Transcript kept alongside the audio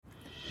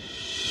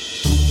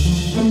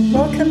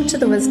to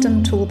the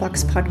Wisdom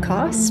Toolbox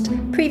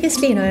podcast,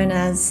 previously known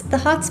as the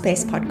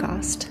Heartspace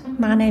podcast.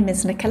 My name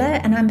is Nicola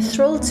and I'm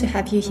thrilled to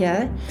have you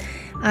here.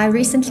 I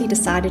recently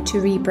decided to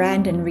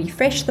rebrand and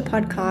refresh the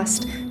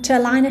podcast to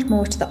align it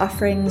more to the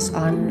offerings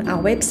on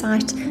our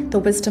website,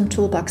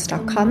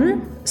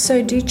 thewisdomtoolbox.com.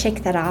 So do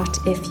check that out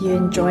if you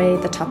enjoy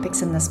the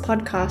topics in this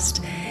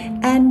podcast,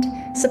 and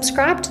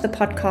subscribe to the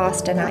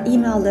podcast and our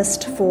email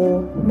list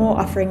for more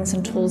offerings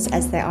and tools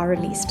as they are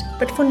released.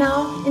 But for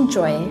now,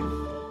 enjoy.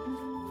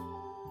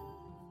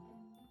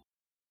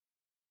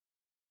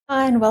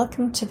 Hi, and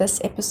welcome to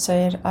this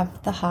episode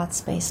of the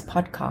Heartspace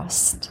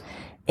podcast.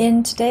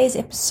 In today's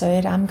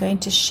episode, I'm going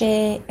to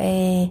share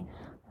a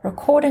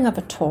recording of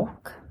a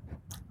talk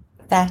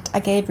that I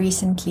gave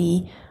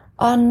recently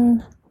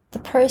on the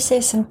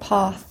process and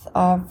path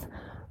of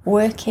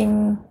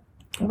working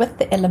with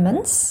the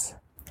elements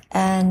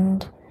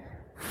and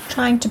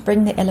trying to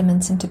bring the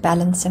elements into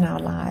balance in our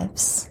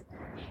lives.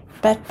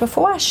 But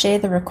before I share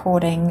the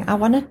recording, I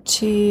wanted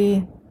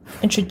to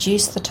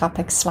introduce the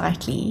topic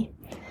slightly,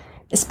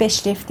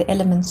 especially if the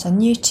elements are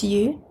new to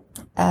you.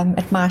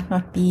 It might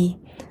not be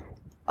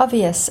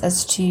obvious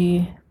as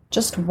to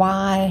just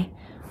why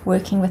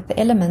working with the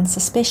elements,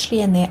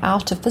 especially in their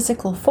outer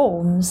physical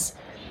forms,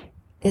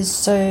 is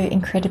so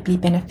incredibly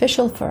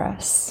beneficial for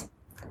us.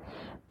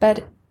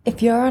 But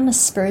if you're on a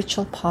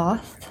spiritual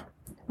path,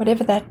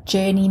 whatever that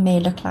journey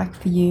may look like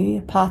for you,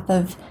 a path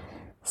of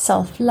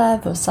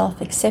self-love or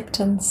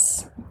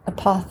self-acceptance, a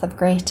path of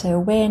greater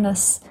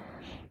awareness,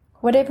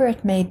 whatever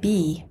it may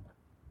be,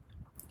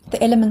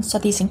 the elements are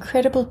these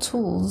incredible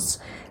tools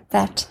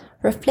that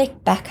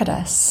reflect back at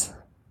us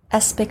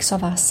aspects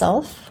of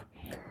ourself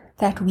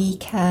that we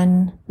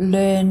can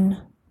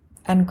learn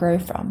and grow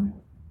from.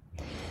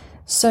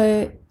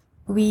 So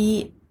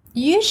we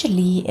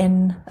usually,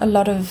 in a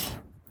lot of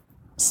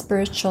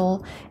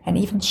spiritual and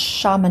even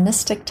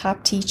shamanistic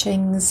type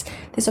teachings,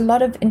 there's a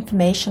lot of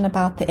information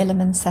about the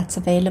elements that's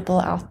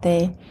available out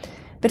there,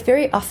 but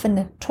very often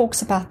it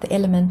talks about the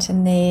element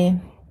in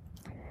their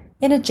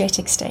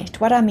energetic state.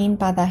 What I mean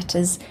by that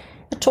is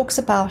it talks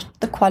about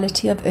the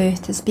quality of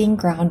earth as being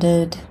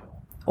grounded,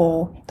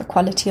 or the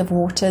quality of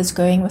water is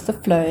going with the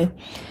flow.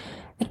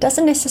 It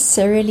doesn't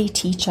necessarily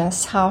teach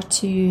us how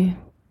to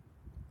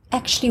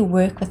actually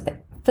work with the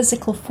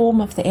physical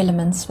form of the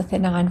elements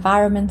within our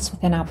environments,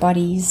 within our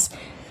bodies,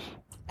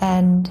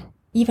 and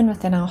even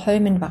within our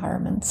home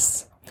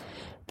environments.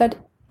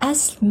 But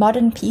as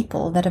modern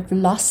people that have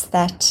lost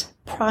that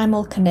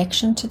primal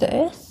connection to the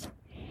earth,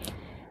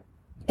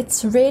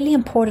 it's really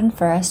important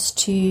for us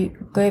to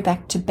go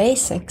back to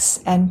basics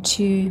and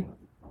to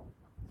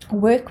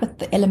work with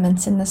the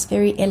elements in this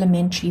very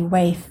elementary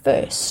way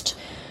first,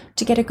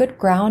 to get a good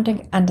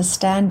grounding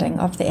understanding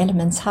of the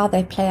elements, how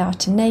they play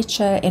out in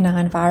nature, in our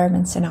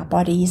environments, in our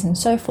bodies, and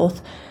so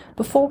forth,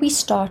 before we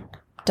start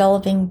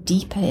delving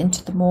deeper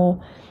into the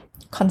more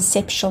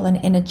conceptual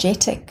and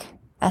energetic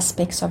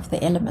aspects of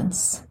the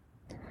elements.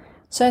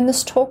 So in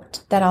this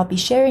talk that I'll be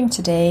sharing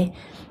today,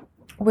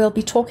 we'll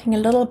be talking a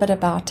little bit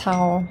about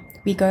how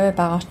we go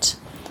about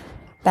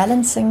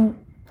balancing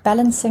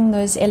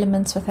those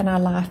elements within our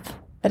life.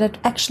 But it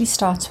actually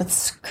starts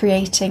with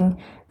creating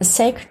a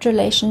sacred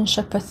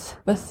relationship with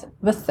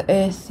the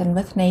earth and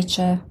with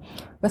nature,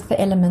 with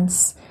the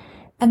elements,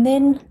 and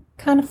then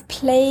kind of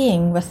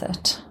playing with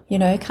it.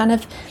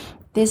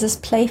 There's this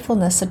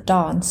playfulness, a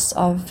dance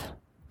of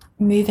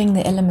moving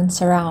the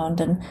elements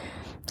around and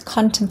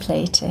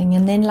contemplating,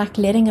 and then like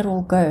letting it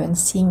all go and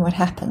seeing what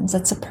happens.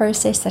 It's a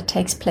process that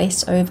takes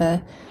place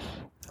over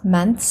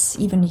months,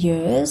 even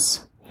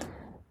years.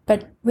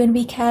 But when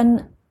we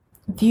can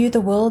view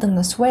the world in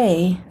this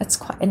way, it's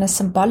quite in a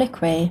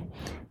symbolic way,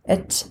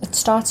 it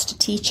starts to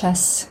teach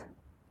us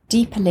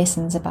deeper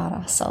lessons about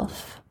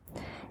ourselves,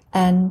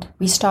 and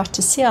we start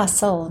to see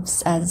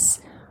ourselves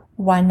as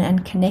one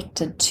and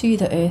connected to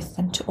the earth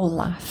and to all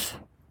life.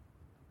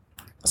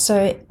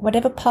 So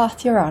whatever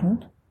path you're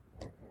on,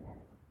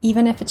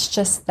 even if it's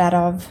just that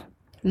of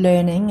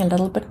learning a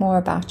little bit more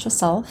about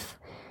yourself,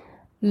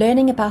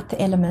 learning about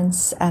the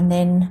elements, and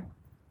then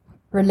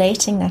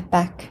relating that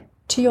back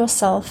to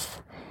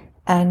yourself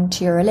and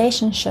to your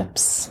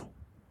relationships,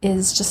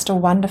 is just a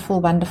wonderful,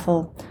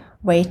 wonderful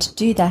way to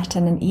do that,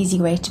 and an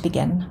easy way to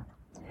begin.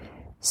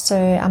 So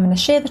I'm going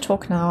to share the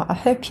talk now. I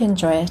hope you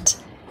enjoy it,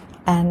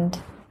 and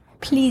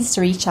please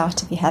reach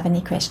out if you have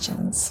any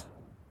questions.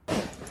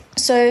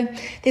 So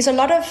there's a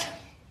lot of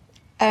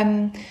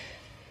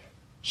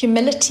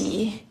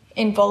humility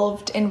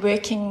involved in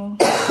working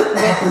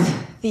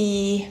with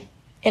the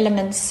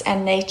elements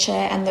and nature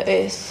and the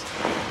earth,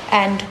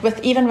 and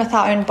even with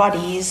our own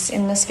bodies,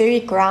 in this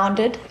very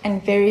grounded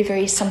and very,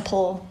 very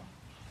simple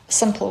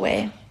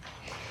way.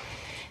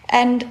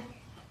 And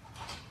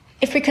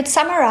if we could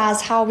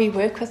summarize how we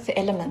work with the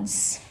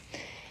elements,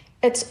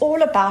 it's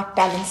all about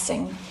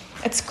balancing.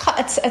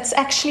 It's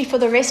actually, for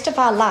the rest of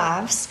our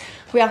lives,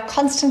 we are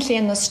constantly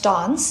in this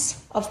dance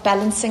of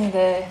balancing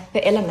the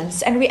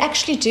elements, and we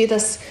actually do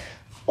this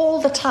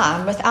all the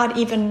time without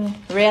even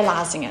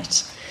realizing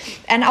it.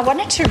 And I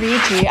wanted to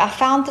read you, I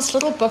found this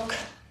little book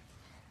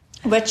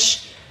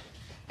which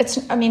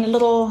a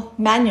little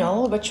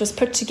manual which was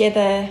put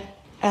together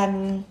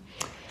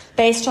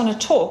based on a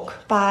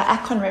talk by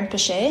Akon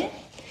Rinpoche.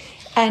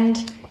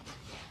 And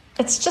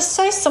it's just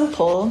so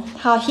simple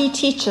how he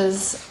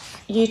teaches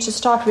you to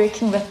start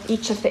working with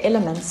each of the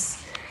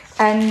elements.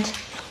 And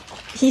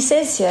he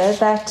says here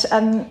that,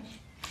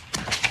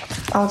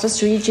 I'll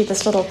just read you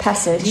this little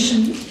passage.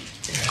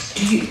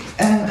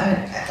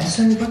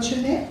 Sorry, what's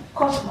your name?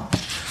 Cosma.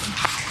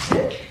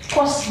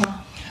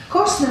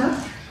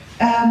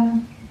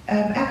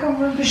 Akon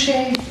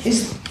Rinpoche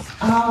is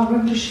our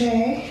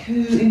Rinpoche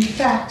who, in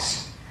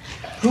fact,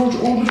 brought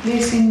all the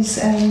blessings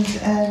and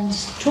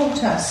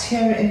taught us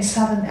here in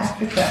Southern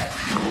Africa.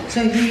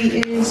 So he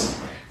is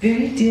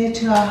very dear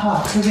to our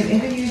heart. So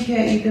whenever you hear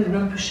either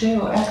Rinpoche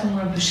or Akon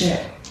Rinpoche,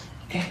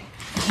 okay.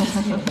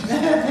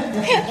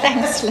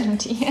 Thanks,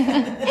 Lindy.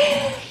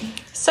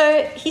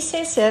 So he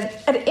says here,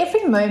 at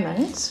every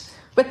moment,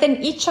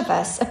 within each of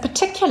us, a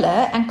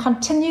particular and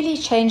continually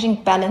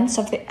changing balance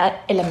of the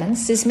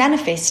elements is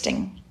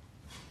manifesting,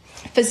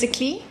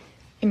 physically,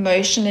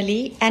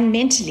 emotionally, and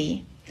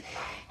mentally.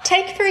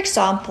 Take, for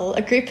example,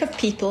 a group of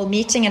people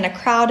meeting in a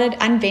crowded,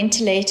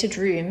 unventilated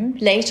room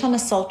late on a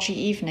sultry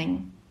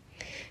evening.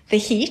 The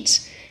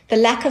heat, the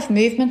lack of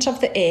movement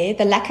of the air,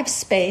 the lack of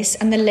space,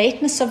 and the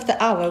lateness of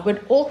the hour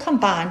would all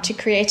combine to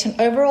create an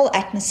overall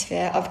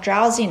atmosphere of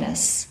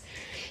drowsiness.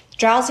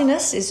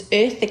 Drowsiness is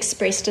earth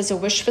expressed as a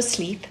wish for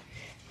sleep,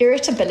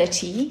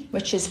 irritability,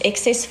 which is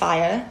excess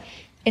fire,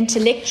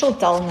 intellectual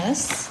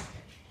dullness,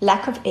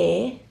 lack of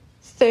air,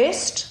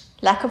 thirst,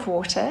 lack of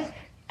water,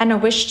 and a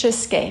wish to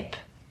escape,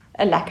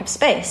 a lack of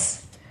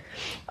space.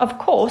 Of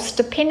course,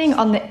 depending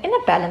on the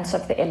inner balance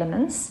of the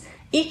elements,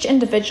 each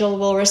individual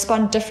will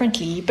respond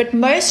differently, but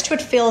most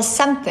would feel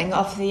something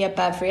of the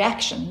above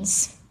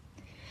reactions.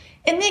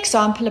 In the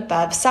example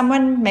above,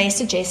 someone may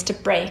suggest a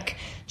break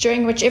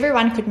during which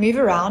everyone could move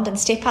around and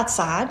step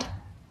outside,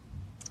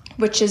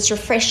 which is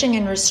refreshing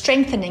and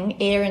strengthening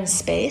air and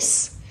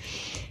space,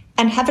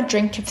 and have a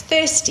drink of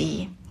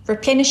thirsty,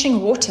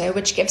 replenishing water,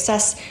 which gives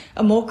us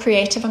a more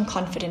creative and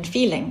confident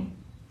feeling.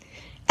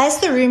 As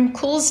the room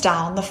cools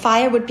down, the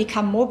fire would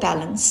become more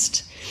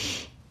balanced,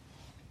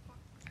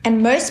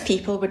 and most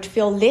people would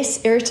feel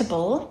less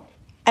irritable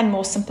and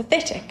more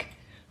sympathetic.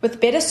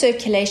 With better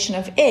circulation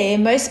of air,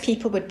 most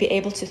people would be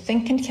able to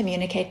think and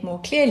communicate more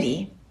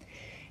clearly.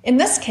 In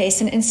this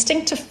case, an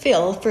instinctive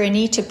feel for a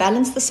need to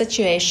balance the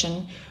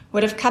situation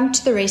would have come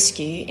to the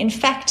rescue. In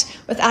fact,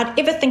 without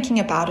ever thinking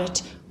about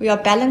it, we are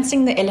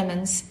balancing the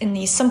elements in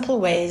these simple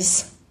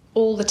ways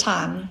all the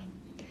time.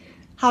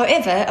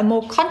 However, a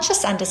more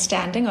conscious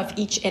understanding of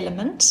each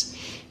element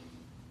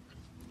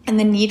and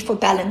the need for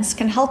balance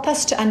can help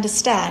us to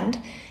understand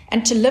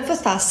and to live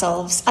with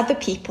ourselves, other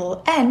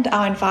people, and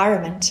our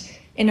environment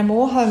in a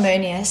more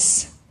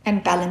harmonious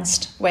and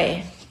balanced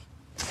way.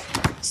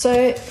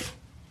 So,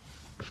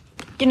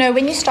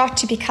 when you start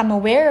to become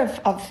aware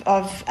of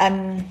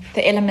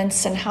the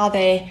elements and how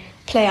they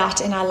play out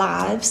in our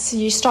lives,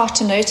 you start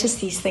to notice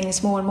these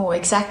things more and more,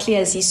 exactly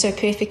as he so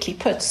perfectly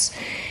puts.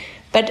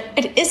 But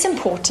it is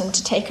important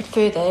to take it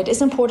further. It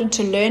is important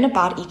to learn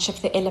about each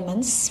of the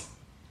elements,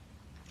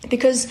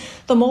 because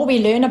the more we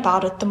learn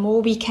about it, the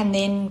more we can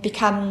then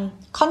become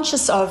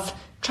conscious of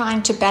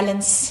trying to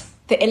balance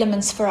the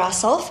elements for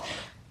ourselves,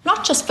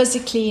 not just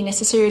physically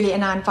necessarily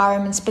in our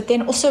environments, but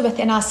then also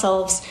within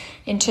ourselves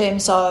in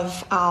terms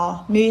of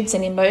our moods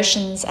and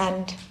emotions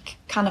and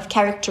kind of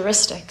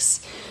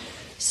characteristics.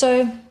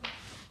 So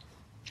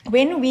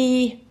when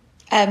we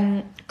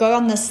go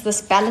on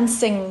this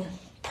balancing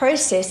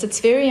process, it's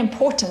very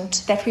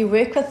important that we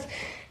work with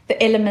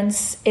the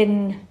elements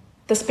in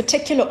this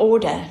particular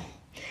order.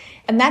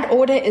 And that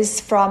order is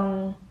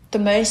from the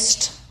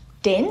most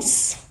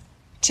dense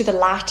to the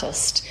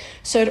lightest.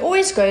 So it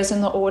always goes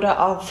in the order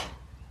of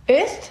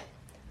earth,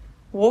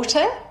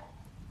 water,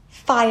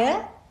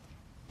 fire,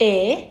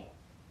 air,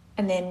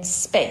 and then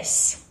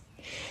space.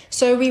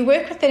 So we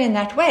work with it in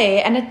that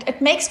way, and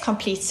it makes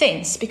complete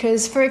sense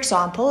because, for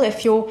example,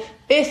 if your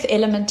earth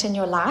element in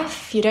your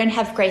life, you don't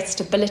have great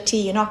stability,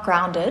 you're not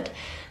grounded,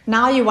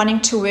 now you're wanting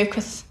to work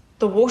with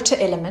the water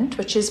element,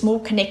 which is more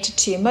connected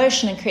to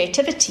emotion and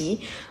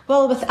creativity.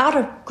 Well, without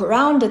a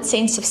grounded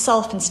sense of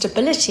self and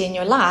stability in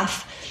your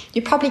life,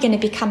 you're probably going to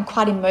become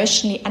quite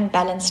emotionally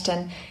unbalanced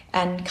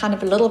and kind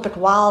of a little bit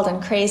wild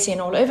and crazy and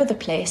all over the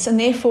place. And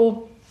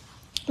therefore,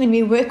 when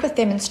we work with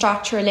them and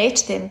start to relate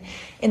to them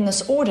in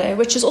this order,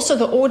 which is also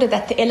the order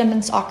that the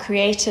elements are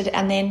created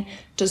and then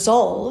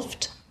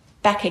dissolved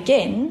back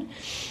again,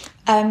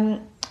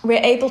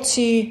 we're able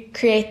to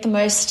create the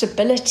most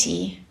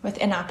stability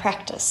within our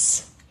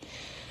practice.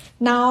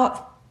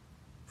 Now,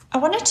 I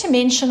wanted to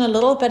mention a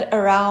little bit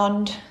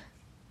around,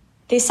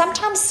 there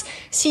sometimes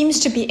seems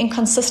to be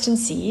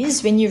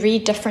inconsistencies when you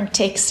read different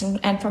texts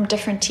and from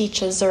different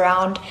teachers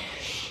around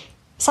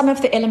some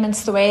of the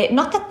elements, the way,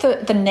 not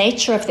that the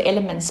nature of the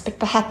elements, but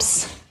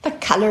perhaps the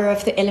color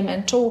of the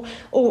element or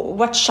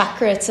what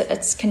chakra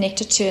it's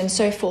connected to and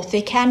so forth.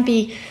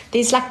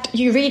 There's like,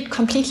 you read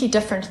completely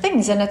different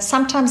things, and it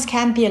sometimes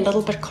can be a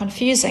little bit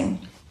confusing.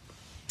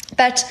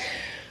 But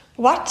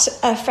what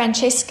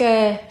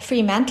Francesca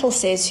Fremantle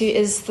says,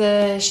 she's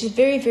a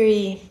very,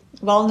 very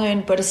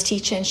well-known Buddhist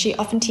teacher, and she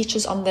often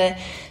teaches on the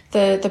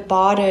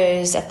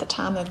bardos at the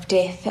time of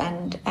death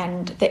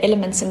and the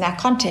elements in that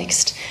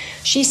context.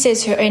 She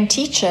says her own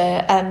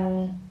teacher,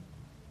 I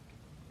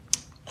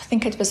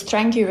think it was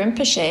Thrangu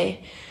Rinpoche,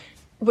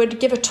 would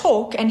give a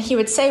talk and he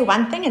would say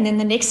one thing, and then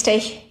the next day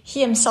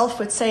he himself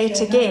would say it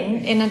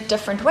again in a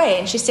different way.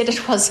 And she said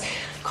it was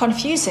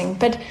confusing.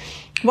 But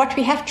what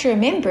we have to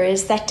remember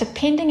is that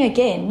depending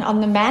again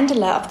on the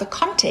mandala of the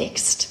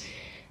context,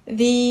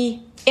 the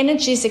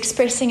energy is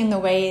expressing in the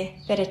way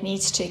that it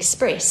needs to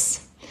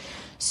express.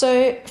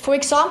 So, for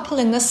example,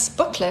 in this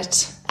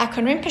booklet,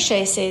 Akon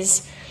Rinpoche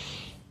says,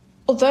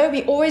 although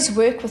we always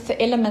work with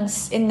the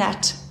elements in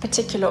that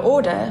particular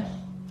order,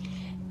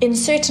 in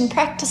certain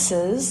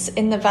practices,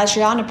 in the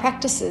Vajrayana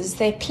practices,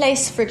 they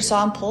place, for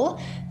example,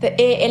 the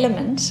air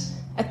element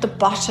at the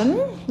bottom,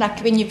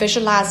 like when you're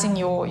visualizing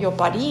your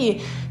body,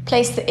 you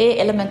place the air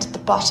element at the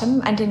bottom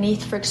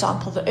underneath, for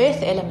example, the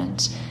earth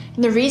element.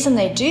 And the reason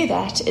they do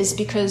that is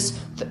because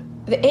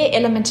the air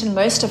element in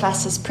most of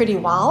us is pretty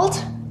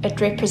wild. It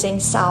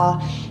represents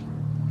our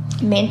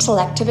mental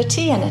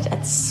activity, and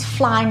it's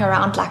flying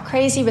around like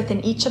crazy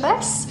within each of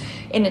us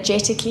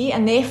energetically,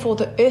 and therefore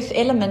the earth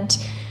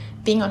element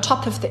being on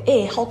top of the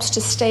air helps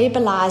to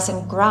stabilize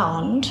and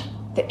ground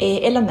the air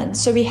element.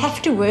 So we have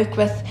to work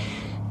with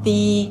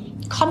the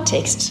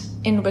context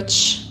in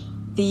which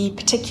the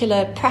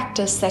particular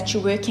practice that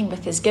you're working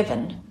with is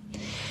given.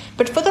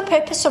 But for the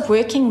purpose of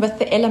working with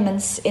the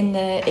elements in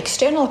the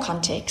external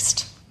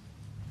context,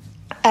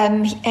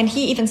 and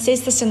he even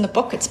says this in the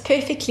book, it's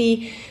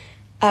perfectly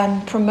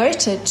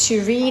promoted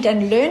to read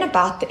and learn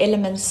about the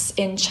elements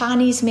in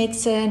Chinese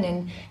medicine,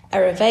 in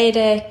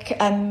Ayurvedic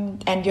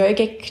and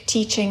yogic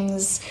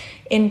teachings,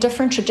 in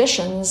different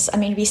traditions. I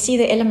mean, we see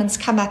the elements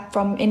come up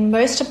from, in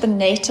most of the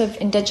native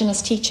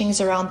indigenous teachings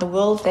around the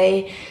world,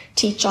 they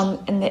teach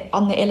on the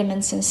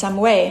elements in some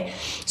way.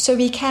 So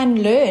we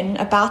can learn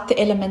about the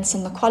elements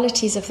and the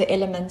qualities of the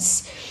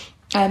elements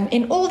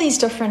in all these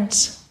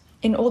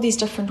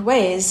different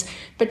ways.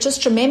 But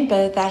just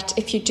remember that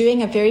if you're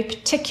doing a very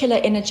particular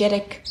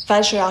energetic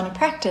Vajrayana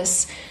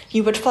practice,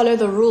 you would follow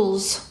the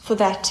rules for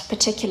that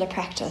particular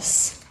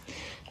practice.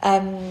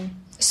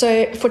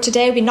 So for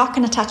today, we're not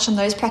going to touch on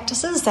those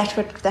practices. That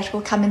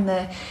will come in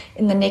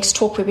the next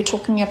talk, where we're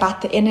talking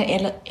about the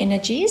inner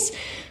energies.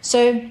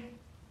 So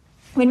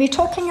when we're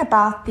talking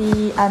about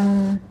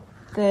the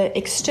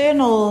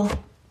external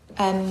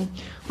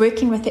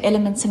working with the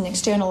elements in an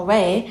external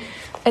way,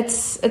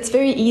 it's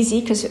very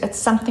easy because it's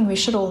something we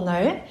should all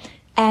know,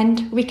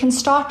 and we can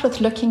start with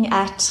looking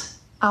at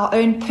our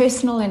own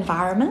personal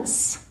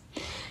environments,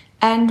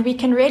 and we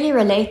can really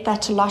relate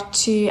that a lot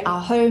to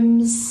our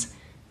homes.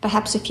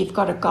 Perhaps if you've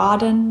got a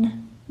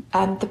garden,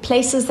 the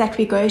places that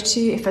we go to,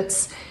 if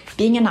it's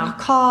being in our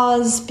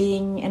cars,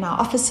 being in our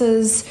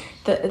offices,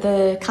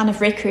 the kind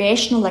of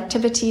recreational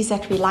activities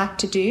that we like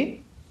to do,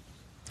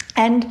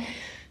 and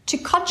to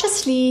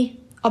consciously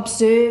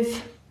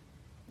observe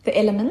the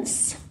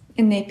elements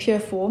in their pure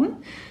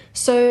form.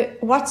 So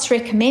what's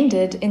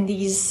recommended in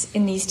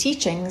these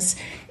teachings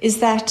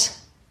is that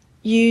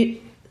you,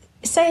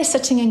 say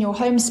sitting in your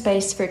home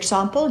space, for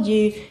example,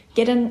 you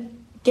get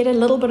a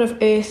little bit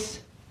of earth,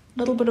 a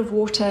little bit of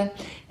water,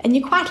 and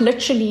you quite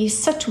literally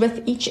sit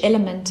with each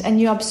element and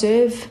you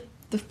observe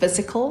the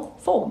physical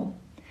form.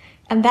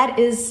 And that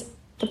is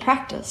the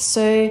practice.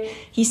 So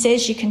he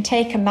says you can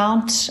take a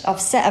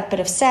bit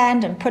of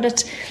sand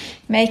and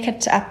make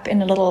it up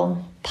in a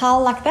little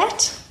pile like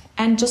that,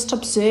 and just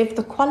observe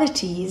the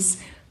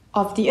qualities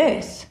of the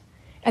earth.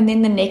 And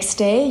then the next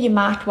day you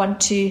might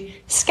want to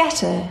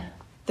scatter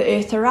the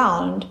earth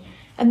around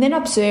and then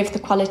observe the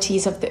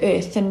qualities of the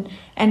earth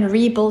and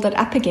rebuild it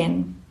up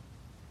again.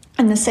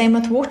 And the same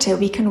with water.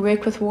 We can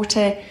work with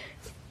water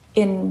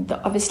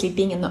obviously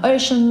being in the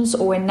oceans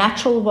or in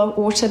natural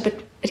water, but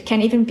it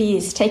can even be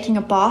as taking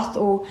a bath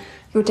or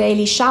your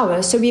daily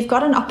shower. So we've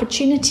got an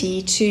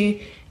opportunity to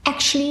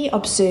actually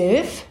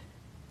observe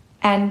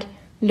and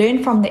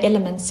learn from the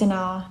elements in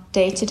our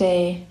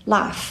day-to-day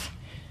life.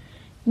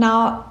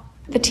 Now,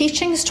 the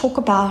teachings talk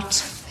about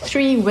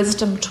 3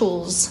 wisdom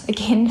tools.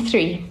 Again,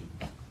 3.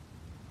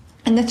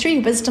 And the 3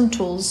 wisdom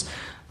tools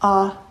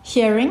are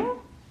hearing,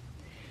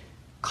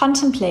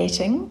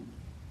 contemplating,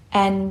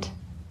 and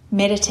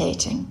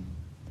meditating.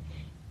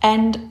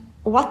 And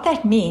what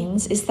that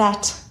means is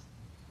that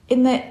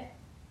in the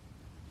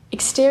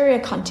exterior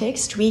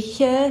context, we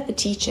hear the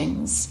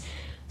teachings.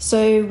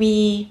 So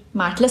we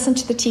might listen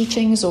to the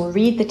teachings or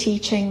read the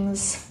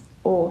teachings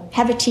or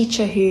have a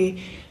teacher who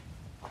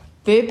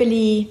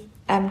verbally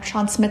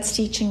transmits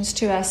teachings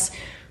to us.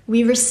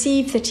 We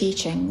receive the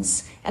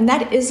teachings, and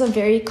that is a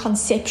very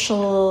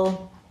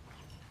conceptual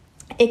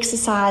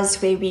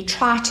exercise where we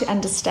try to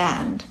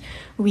understand.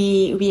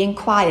 we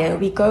inquire,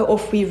 we go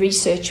off, we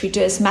research, we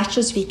do as much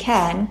as we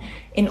can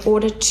in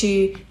order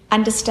to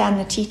understand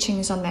the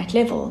teachings on that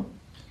level.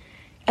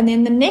 And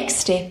then the next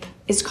step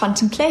is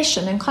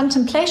contemplation. And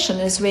contemplation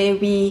is where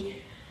we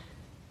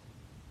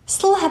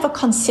still have a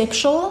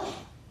conceptual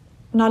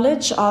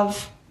knowledge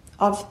of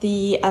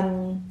the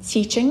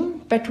teaching,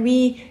 but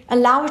we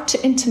allow it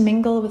to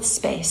intermingle with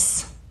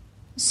space.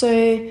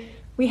 So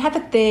we have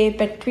it there,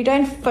 but we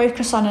don't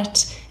focus on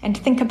it and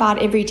think about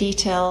every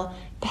detail.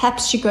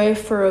 Perhaps you go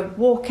for a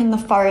walk in the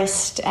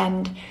forest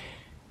and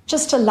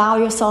just allow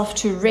yourself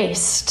to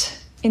rest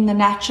in the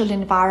natural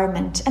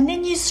environment. And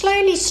then you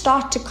slowly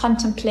start to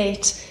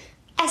contemplate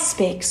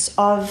aspects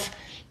of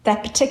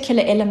that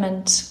particular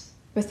element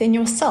within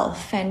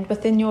yourself and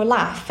within your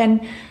life.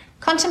 And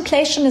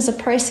contemplation is a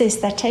process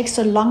that takes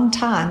a long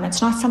time.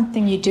 It's not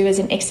something you do as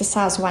an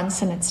exercise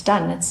once and it's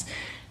done.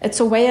 It's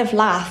a way of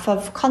life,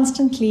 of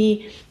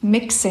constantly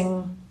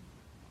mixing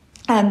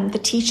the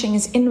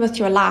teachings in with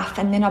your life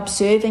and then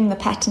observing the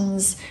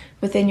patterns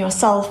within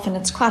yourself. And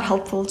it's quite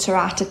helpful to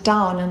write it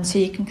down, and so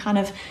you can kind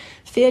of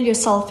feel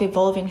yourself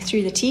evolving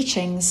through the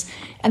teachings.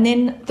 And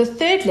then the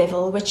third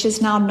level, which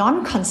is now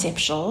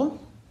non-conceptual,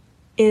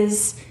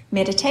 is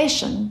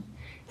meditation.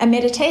 And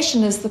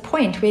meditation is the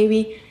point where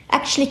we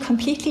actually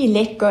completely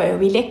let go.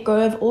 We let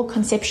go of all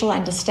conceptual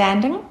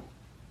understanding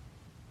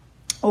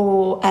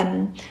or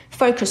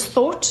focused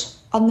thought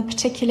on the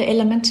particular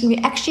element, and we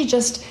actually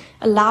just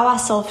allow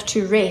ourselves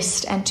to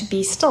rest and to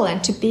be still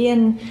and to be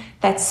in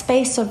that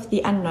space of the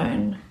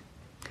unknown.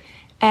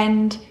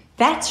 And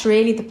that's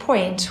really the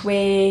point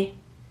where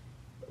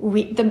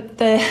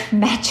the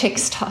magic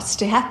starts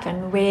to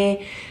happen, where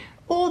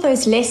all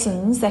those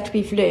lessons that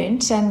we've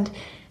learned and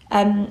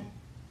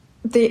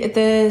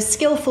the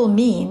skillful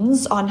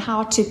means on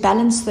how to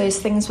balance those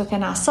things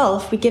within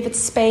ourselves, we give it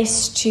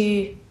space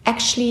to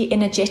actually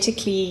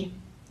energetically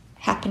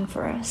happen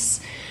for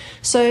us.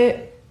 So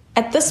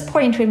at this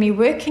point, when we're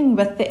working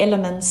with the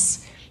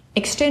elements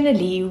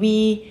externally,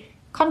 we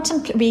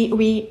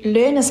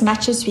learn as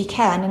much as we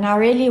can, and I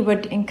really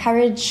would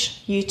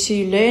encourage you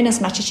to learn as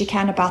much as you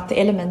can about the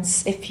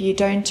elements if you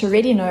don't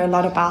already know a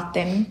lot about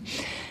them.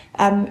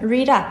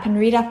 Read up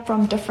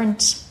from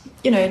different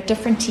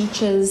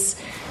teachers,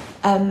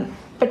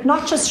 but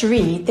not just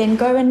read. Then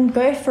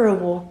go for a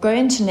walk, go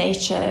into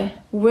nature,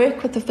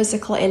 work with the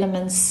physical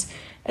elements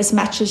as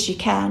much as you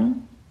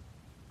can,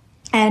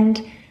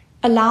 and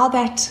allow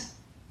that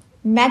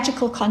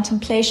magical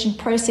contemplation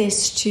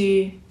process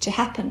to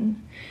happen.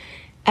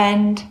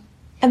 And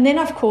then,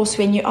 of course,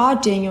 when you are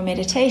doing your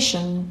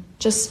meditation,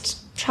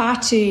 just try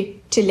to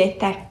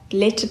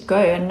let it go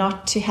and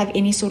not to have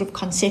any sort of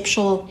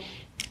conceptual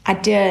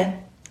idea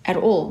at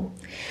all.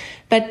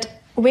 But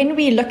when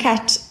we look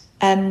at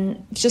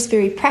just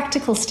very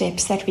practical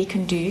steps that we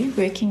can do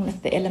working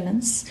with the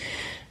elements,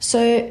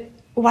 so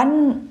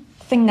one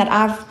thing that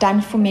I've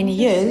done for many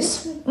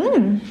years.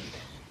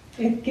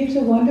 It gives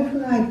a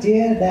wonderful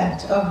idea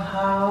of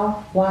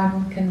how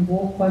one can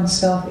walk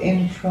oneself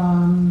in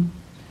from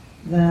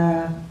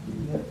the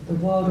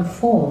world of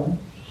form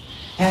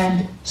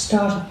and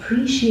start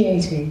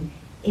appreciating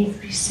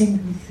every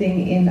single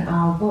thing in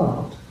our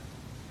world.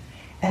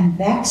 And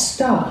that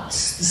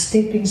starts the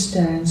stepping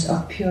stones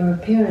of pure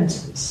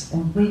appearances.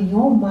 And when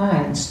your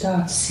mind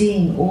starts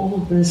seeing all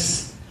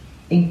this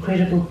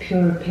incredible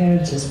pure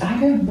appearances, I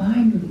don't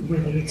mind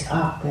whether it's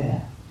out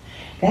there.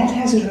 That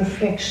has a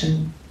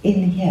reflection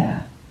in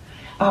here.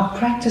 Our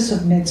practice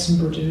of Medicine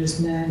Buddha is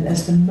known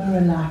as the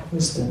mirror-like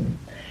wisdom.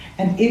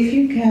 And if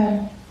you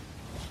can,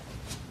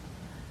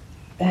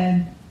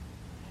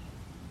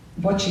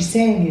 what she's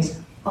saying is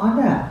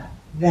honor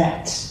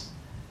that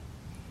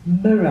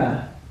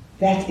mirror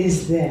that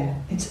is there.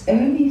 It's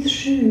only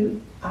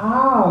through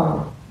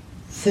our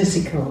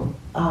physical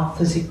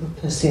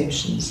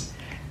perceptions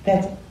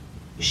that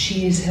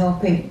she is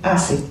helping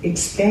us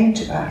explain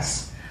to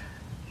us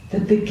the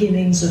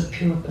beginnings of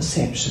pure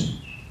perception.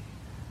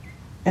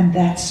 And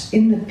that's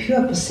in the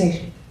pure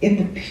perception. In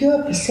the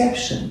pure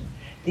perception,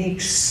 the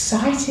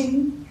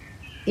exciting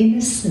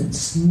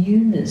innocence,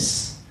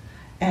 newness,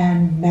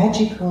 and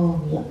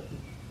magical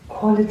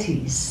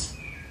qualities,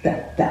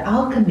 the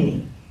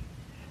alchemy,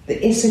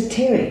 the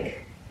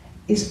esoteric,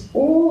 is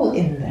all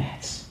in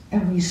that.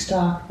 And we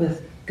start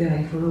with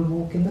going for a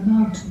walk in the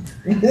mountain,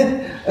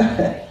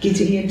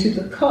 getting into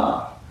the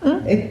car.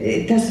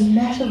 It doesn't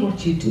matter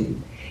what you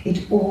do.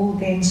 It all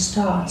then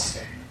starts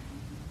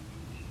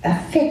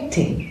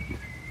affecting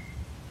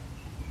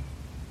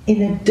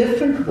in a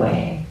different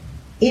way,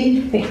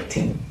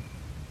 infecting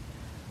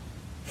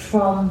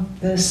from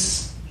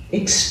this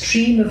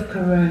extreme of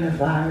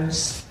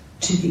coronavirus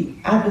to the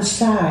other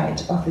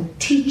side of the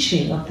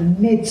teaching, of the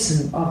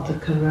medicine of the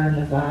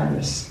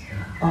coronavirus,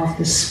 of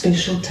the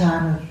special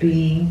time of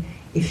being.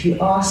 If you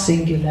are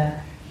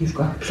singular, you've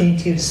got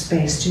plenty of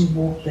space to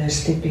walk those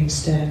stepping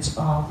stones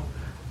of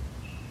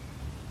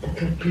the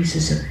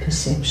caprices of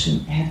perception,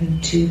 having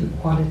to the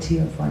quality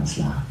of one's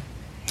life.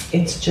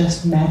 It's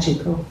just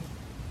magical.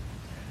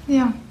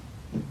 Yeah.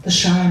 The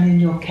shine in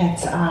your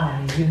cat's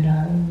eye,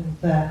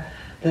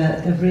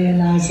 the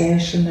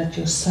realization that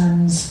your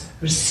son's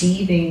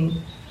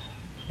receiving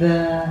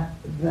the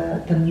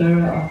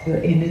mirror of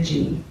the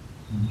energy,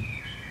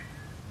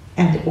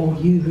 and or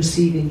you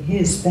receiving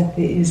his, that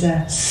there is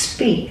a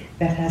speak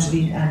that has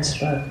been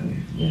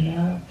unspoken,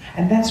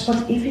 and that's what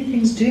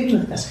everything's doing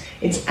with us.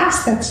 It's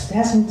us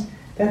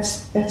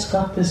that's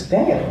got this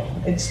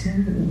veil. It's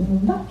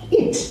not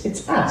it,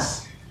 it's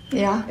us.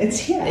 Yeah, it's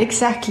here.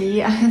 Exactly.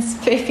 Yeah, it's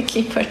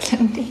perfectly put,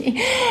 Lindy.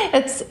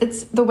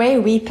 It's the way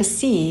we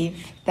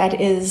perceive that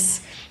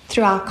is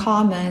through our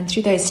karma and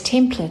through those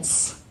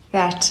templates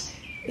that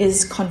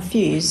is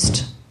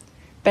confused.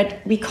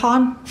 But we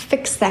can't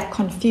fix that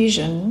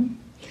confusion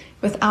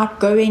without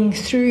going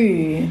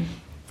through.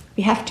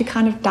 We have to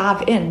kind of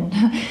dive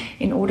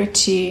in order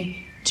to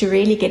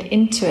really get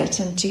into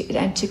it and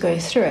to go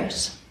through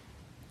it.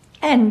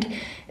 And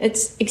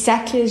it's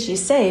exactly as you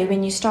say,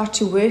 when you start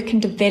to work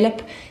and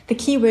develop, the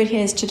key word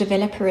here is to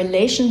develop a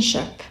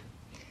relationship.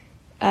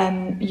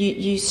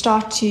 You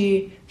start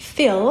to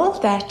feel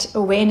that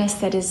awareness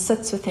that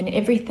sits within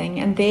everything,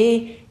 and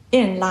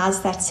therein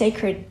lies that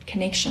sacred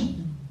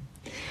connection.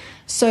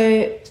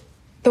 So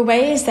the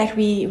ways that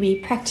we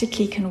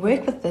practically can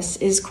work with this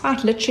is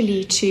quite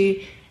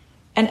literally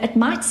and it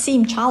might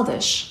seem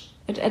childish.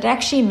 It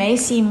actually may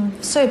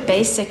seem so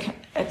basic,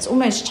 it's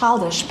almost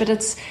childish, but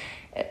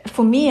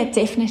for me, it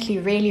definitely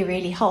really,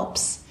 really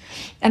helps.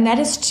 And that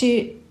is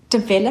to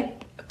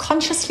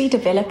consciously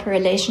develop a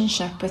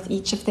relationship with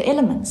each of the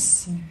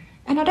elements.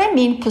 And I don't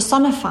mean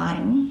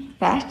personifying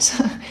that.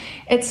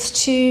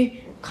 It's to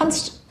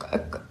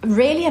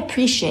really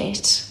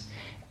appreciate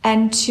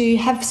and to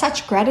have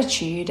such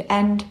gratitude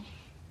and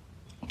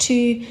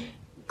to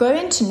go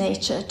into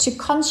nature,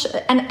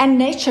 and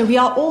nature, we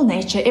are all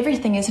nature,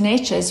 everything is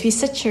nature. As we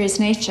sit here is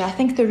nature. I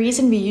think the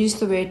reason we use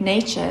the word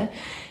nature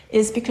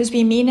is because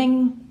we're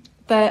meaning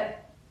the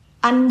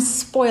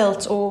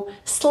unspoilt or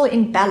still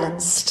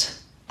imbalanced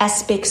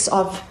aspects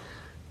of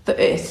the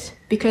earth.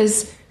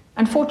 Because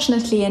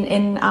unfortunately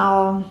in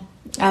our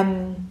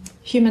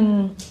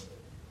human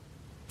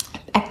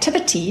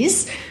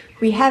activities,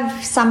 we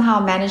have somehow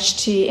managed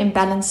to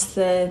imbalance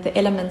the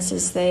elements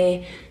as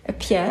they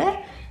appear.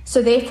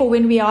 So therefore,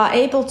 when we are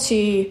able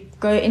to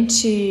go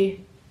into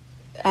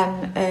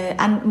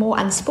a more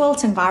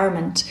unspoilt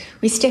environment,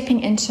 we're stepping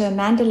into a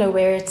mandala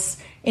where it's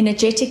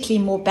energetically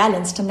more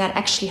balanced, and that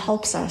actually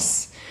helps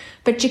us.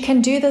 But you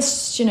can do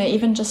this,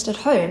 even just at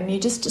home. You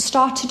just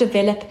start to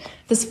develop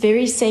this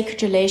very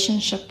sacred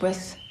relationship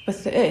with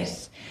the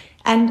earth.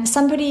 And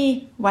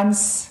somebody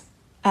once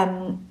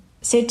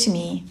said to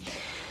me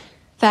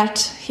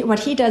that what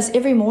he does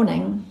every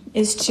morning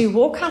is to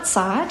walk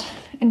outside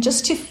and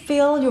just to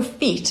feel your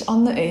feet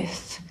on the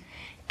earth.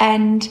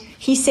 And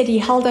he said he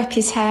held up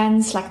his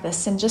hands like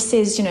this and just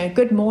says,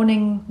 good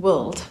morning,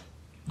 world.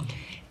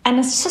 And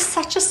it's just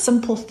such a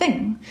simple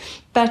thing.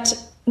 But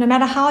no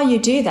matter how you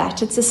do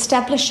that, it's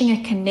establishing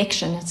a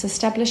connection. It's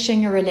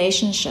establishing a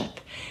relationship.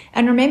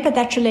 And remember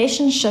that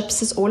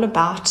relationships is all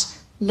about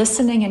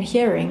listening and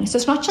hearing. So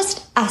it's not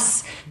just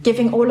us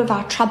giving all of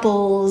our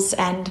troubles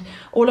and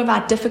all of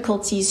our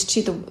difficulties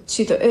to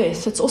the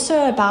earth. It's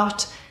also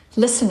about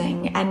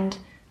listening and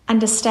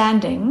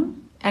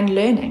understanding and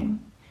learning.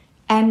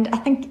 And I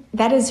think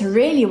that is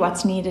really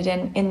what's needed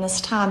in this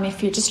time.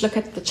 If you just look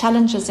at the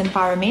challenges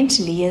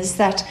environmentally, is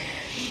that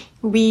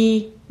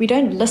we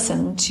don't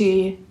listen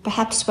to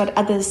perhaps what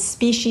other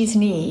species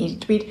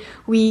need.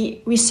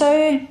 We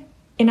so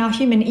in our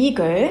human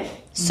ego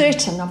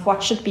certain of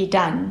what should be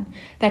done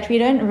that we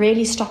don't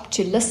really stop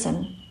to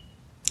listen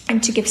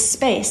and to give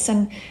space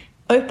and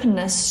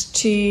openness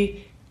to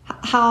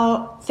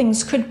how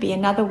things could be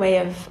another way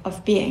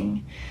of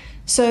being.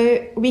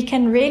 So we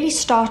can really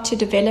start to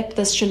develop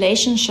this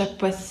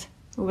relationship with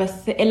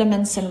the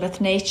elements and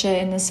with nature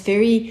in this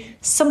very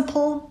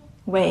simple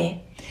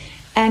way.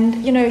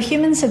 And,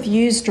 humans have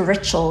used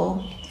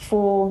ritual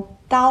for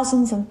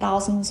thousands and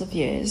thousands of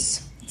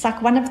years. It's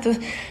like one of the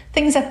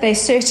things that they're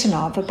certain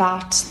of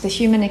about the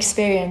human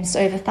experience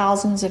over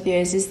thousands of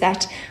years is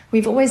that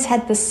we've always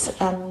had this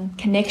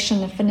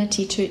connection,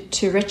 affinity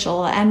to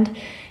ritual. And,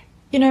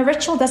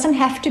 ritual doesn't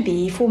have to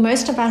be. For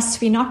most of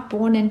us, we're not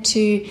born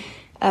into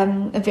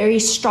a very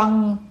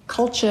strong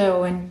culture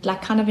or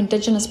like kind of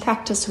indigenous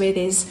practice where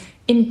there's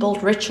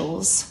inbuilt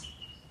rituals.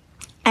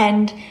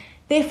 And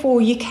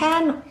therefore, you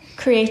can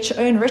create your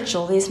own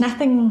ritual. There's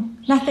nothing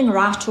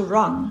right or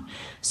wrong.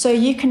 So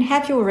you can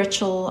have your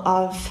ritual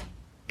of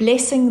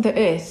blessing the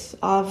earth,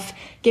 of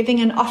giving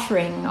an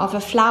offering of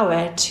a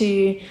flower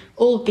to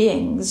all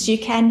beings. You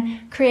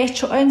can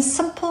create your own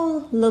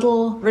simple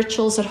little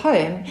rituals at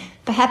home,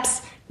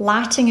 perhaps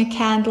lighting a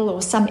candle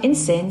or some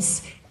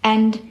incense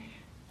and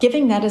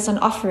giving that as an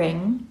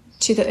offering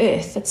to the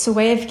earth. It's a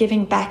way of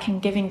giving back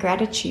and giving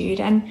gratitude.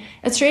 And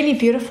it's really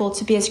beautiful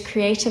to be as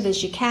creative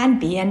as you can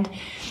be. And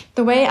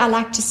the way I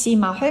like to see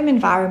my home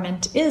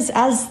environment is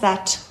as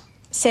that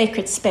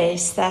sacred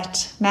space,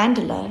 that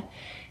mandala,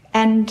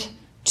 and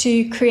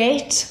to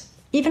create,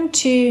 even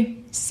to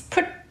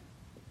put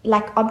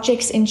like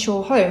objects into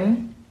your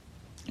home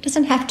It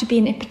doesn't have to be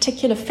in a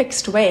particular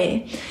fixed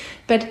way,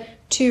 but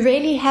to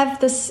really have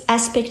this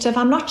aspect of,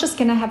 I'm not just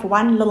going to have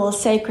one little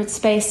sacred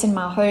space in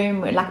my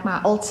home, like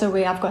my altar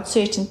where I've got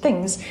certain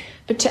things,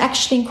 but to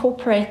actually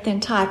incorporate the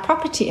entire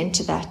property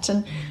into that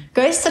and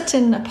go sit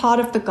in a part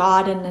of the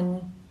garden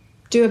and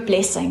do a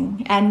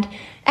blessing and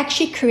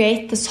actually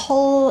create this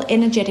whole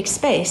energetic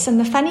space. And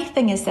the funny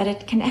thing is that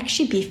it can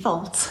actually be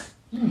felt.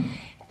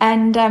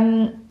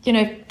 And,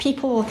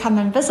 people will come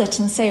and visit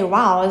and say,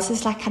 wow, this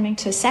is like coming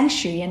to a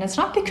sanctuary. And it's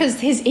not because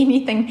there's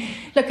anything,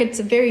 look, it's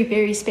a very,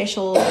 very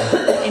special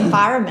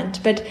environment,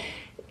 but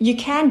you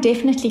can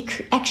definitely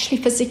actually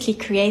physically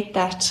create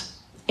that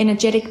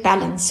energetic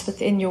balance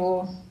within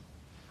your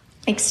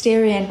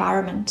exterior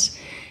environment.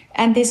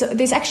 And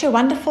there's actually a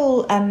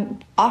wonderful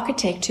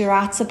architect who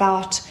writes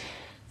about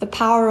the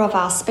power of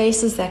our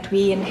spaces that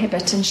we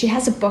inhabit. And she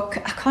has a book,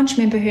 I can't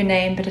remember her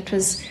name, but it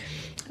was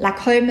like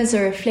Home is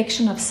a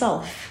Reflection of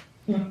Self.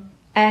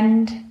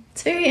 And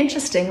it's very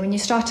interesting when you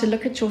start to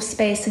look at your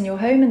space and your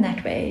home in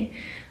that way.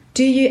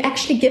 Do you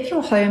actually give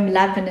your home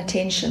love and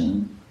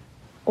attention?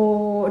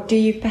 Or do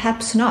you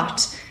perhaps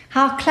not?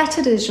 How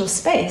cluttered is your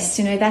space?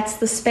 That's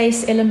the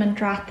space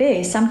element right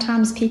there.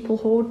 Sometimes people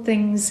hoard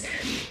things.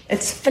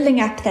 It's filling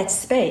up that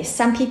space.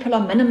 Some people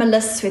are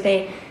minimalists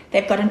where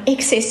they've got an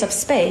excess of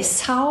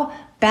space. How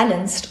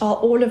balanced are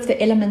all of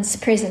the elements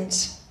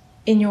present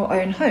in your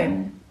own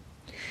home?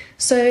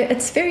 So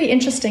it's very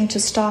interesting to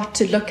start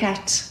to look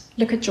at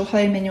your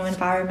home and your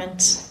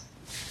environment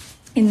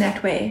in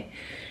that way.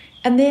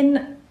 And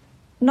then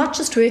not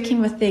just working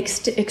with the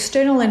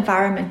external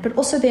environment, but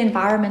also the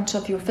environment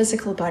of your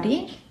physical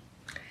body,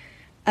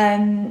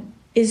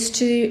 is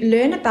to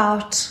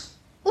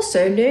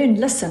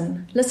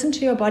listen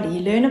to your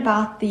body, learn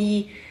about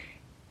the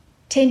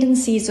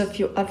tendencies of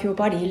your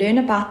body, learn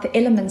about the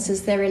elements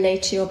as they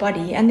relate to your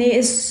body. And there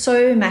is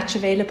so much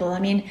available.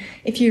 I mean,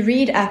 if you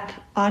read up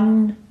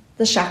on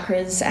the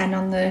chakras and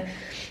on the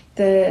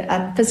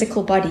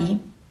physical body,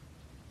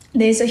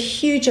 there's a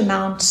huge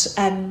amount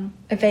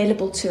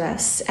available to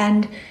us.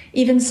 And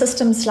even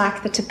systems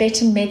like the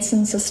Tibetan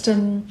medicine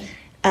system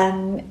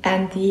and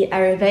the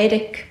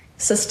Ayurvedic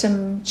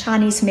system,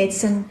 Chinese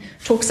medicine,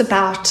 talks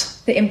about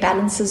the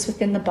imbalances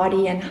within the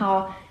body and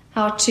how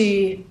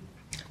to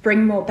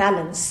bring more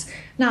balance.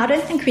 Now, I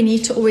don't think we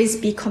need to always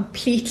be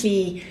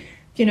completely,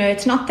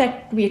 it's not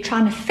that we're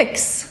trying to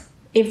fix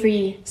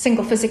every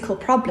single physical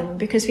problem,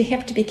 because we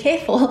have to be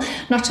careful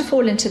not to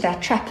fall into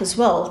that trap as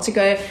well, to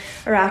go,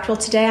 all right, well,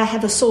 today I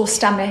have a sore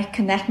stomach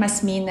and that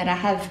must mean that I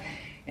have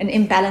an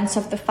imbalance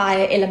of the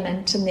fire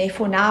element, and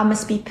therefore now I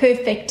must be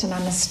perfect and I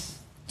must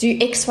do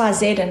X, Y,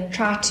 Z and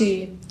try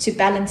to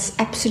balance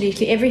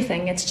absolutely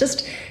everything. It's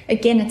just,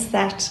 again, it's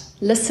that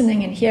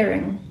listening and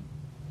hearing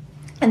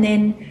and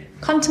then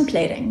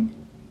contemplating.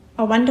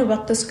 I wonder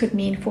what this could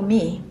mean for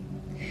me.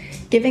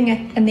 Giving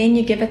it, and then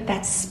you give it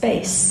that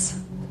space,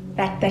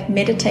 that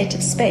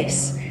meditative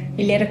space.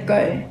 You let it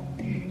go.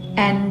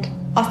 And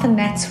often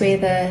that's where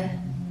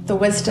the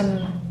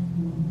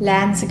wisdom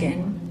lands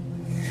again.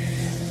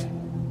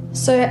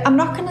 So I'm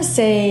not going to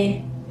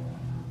say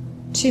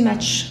too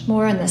much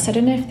more on this. I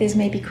don't know if there's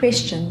maybe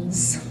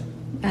questions.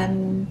 I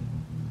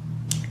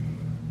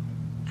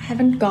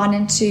haven't gone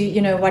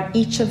into, what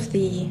each of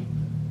the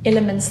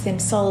elements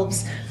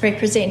themselves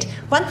represent.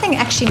 One thing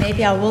actually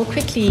maybe I will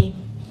quickly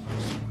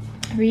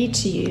read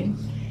to you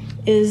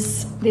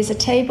is there's a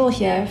table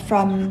here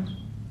from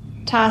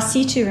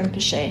Taasitu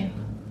Rinpoche,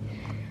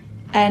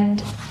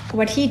 and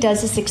what he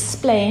does is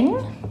explain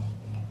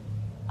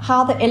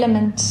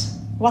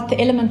what the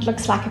element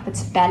looks like if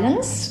it's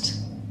balanced,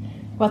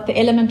 what the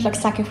element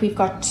looks like if we've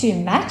got too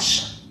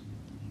much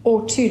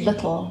or too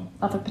little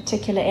of a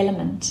particular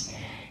element.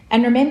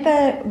 And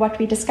remember what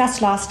we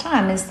discussed last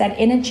time is that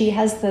energy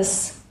has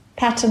this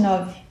pattern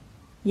of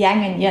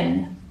yang and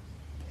yin.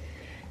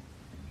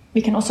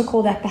 We can also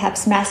call that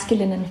perhaps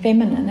masculine and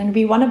feminine, and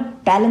we want to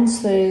balance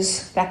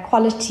that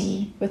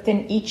quality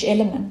within each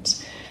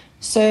element.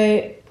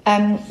 So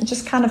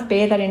just kind of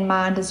bear that in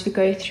mind as we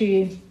go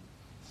through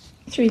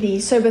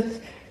these. So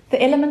with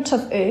the element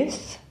of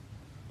earth,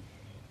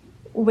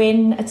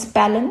 when it's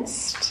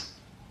balanced,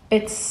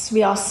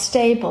 we are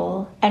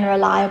stable and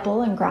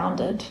reliable and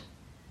grounded.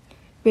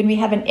 When we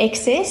have an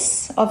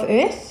excess of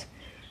earth,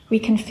 we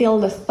can feel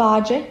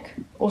lethargic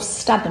or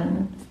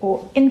stubborn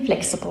or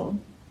inflexible.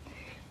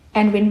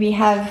 And when we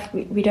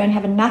don't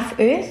have enough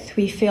earth,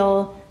 we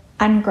feel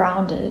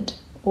ungrounded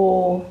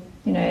or,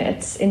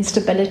 it's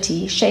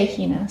instability,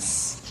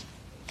 shakiness.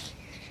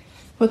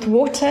 With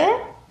water,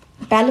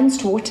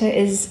 balanced water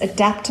is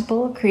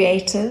adaptable,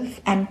 creative,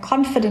 and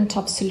confident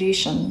of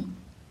solution.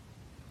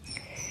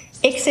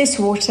 Excess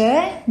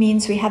water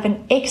means we have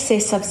an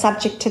excess of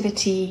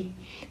subjectivity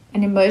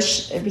and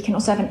emotion. We can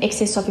also have an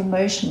excess of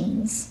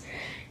emotions.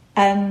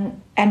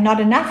 And not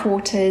enough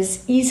water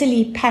is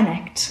easily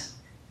panicked,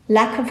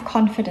 lack of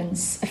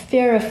confidence, a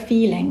fear of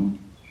feeling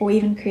or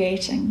even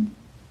creating.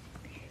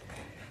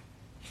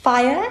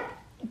 Fire,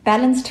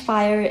 balanced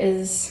fire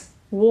is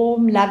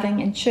warm, loving,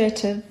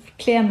 intuitive,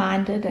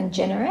 clear-minded and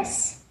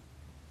generous.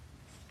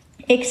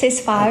 Excess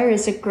fire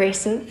is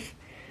aggressive,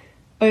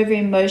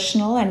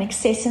 over-emotional, and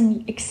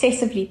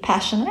excessively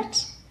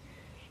passionate.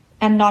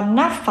 And not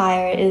enough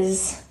fire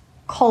is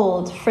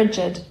cold,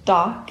 frigid,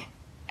 dark,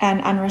 and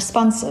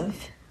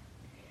unresponsive.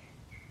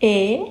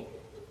 Air,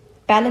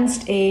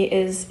 balanced air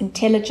is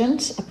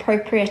intelligent,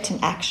 appropriate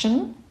in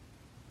action.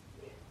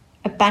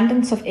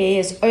 Abundance of air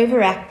is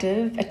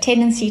overactive, a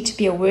tendency to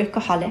be a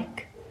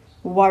workaholic,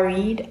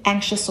 worried,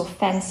 anxious, or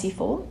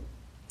fanciful.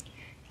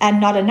 And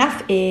not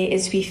enough air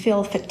is we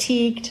feel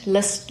fatigued,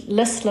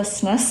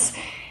 listlessness,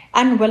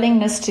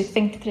 unwillingness to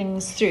think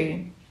things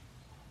through.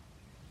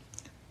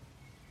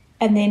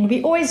 And then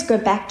we always go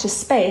back to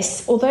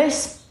space, although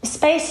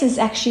space is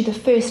actually the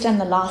first and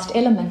the last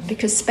element,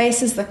 because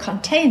space is the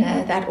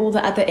container that all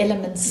the other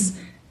elements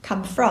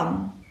come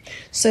from.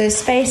 So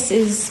space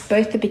is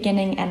both the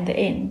beginning and the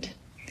end.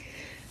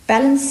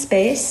 Balanced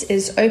space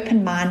is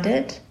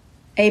open-minded,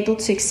 able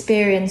to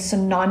experience a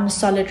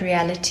non-solid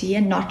reality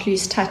and not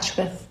lose touch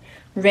with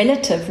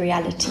relative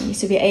reality.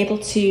 So we're able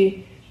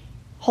to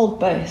hold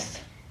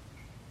both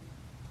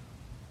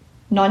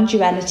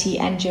non-duality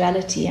and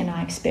duality in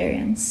our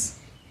experience.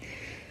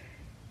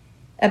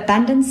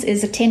 Abundance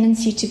is a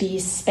tendency to be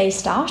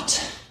spaced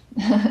out,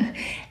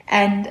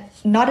 and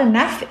not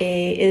enough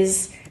air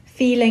is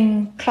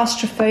feeling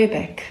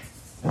claustrophobic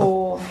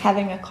or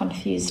having a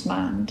confused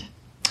mind.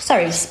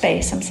 Sorry,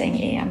 space. I'm saying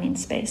air, I mean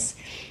space.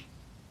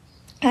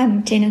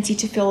 Tendency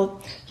to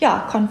feel,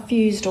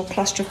 confused or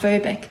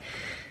claustrophobic.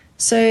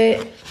 So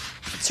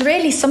it's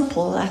really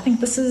simple. I think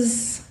this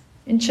is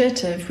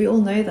intuitive. We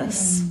all know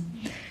this.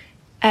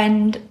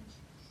 And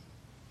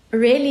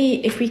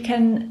really, if we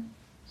can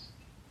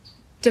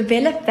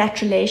develop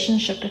that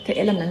relationship with the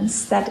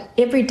elements, that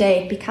every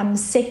day it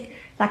becomes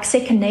like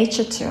second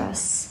nature to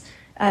us.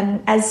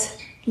 As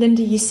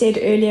Linda, you said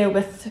earlier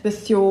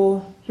with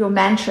your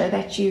mantra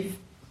that you've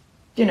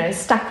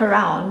stuck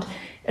around,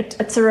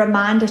 it's a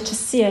reminder to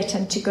see it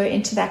and to go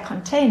into that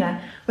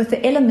container. With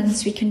the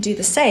elements, we can do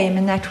the same,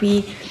 in that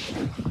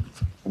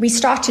we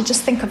start to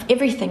just think of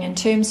everything in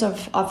terms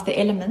of the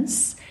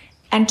elements,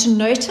 and to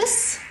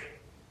notice,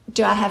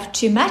 do I have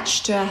too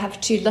much? Do I have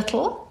too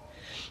little?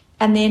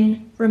 And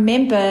then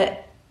remember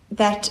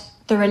that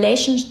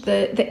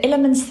the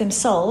elements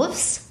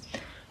themselves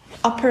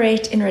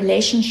operate in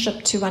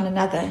relationship to one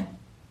another.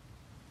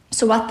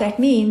 So what that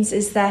means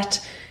is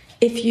that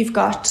if you've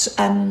got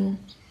an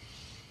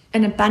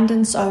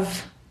abundance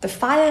of the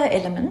fire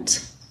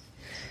element,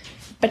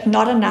 but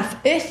not enough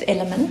earth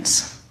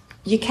element,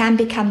 you can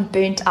become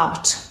burnt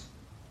out.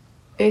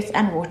 Earth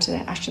and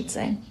water, I should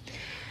say.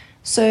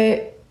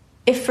 So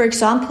if, for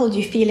example,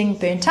 you're feeling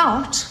burnt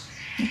out,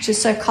 which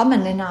is so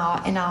common in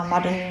our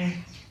modern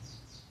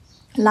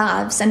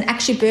lives, and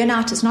actually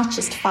burnout is not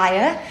just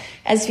fire.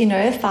 As we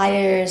know,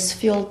 fire is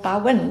fueled by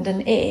wind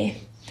and air.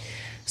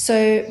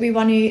 So we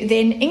want to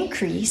then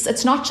increase.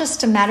 It's not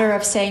just a matter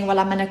of saying, well,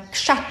 I'm going to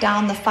shut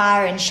down the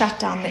fire and shut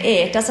down the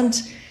air. It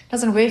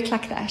doesn't work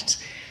like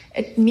that.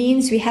 It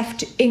means we have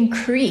to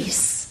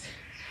increase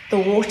the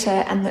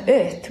water and the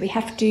earth. We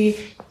have to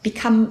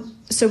become,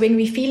 so when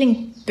we're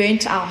feeling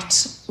burnt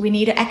out, we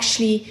need to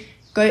actually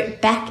go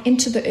back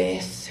into the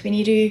earth. We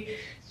need to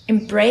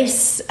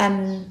embrace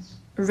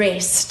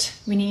rest.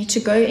 We need to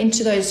go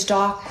into those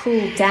dark,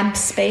 cool, damp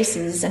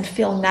spaces and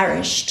feel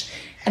nourished.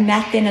 And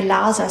that then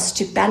allows us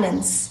to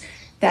balance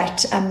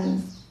that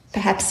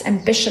perhaps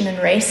ambition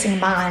and racing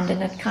mind,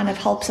 and it kind of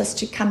helps us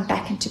to come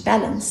back into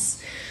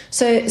balance.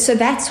 So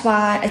that's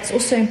why it's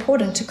also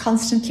important to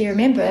constantly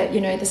remember,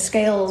 the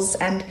scales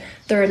and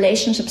the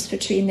relationships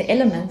between the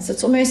elements.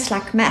 It's almost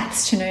like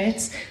maths,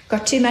 it's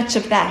got too much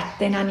of that,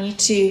 then I need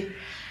to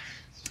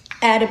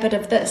add a bit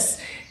of this.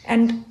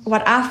 And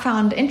what I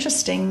found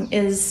interesting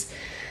is,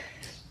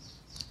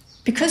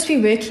 because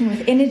we're working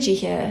with energy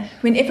here,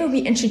 whenever we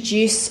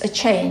introduce a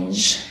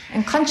change,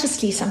 and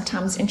consciously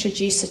sometimes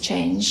introduce a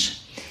change,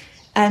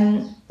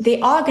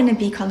 there are going to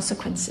be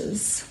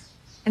consequences.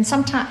 And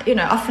sometimes,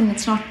 often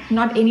it's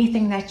not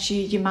anything that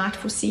you might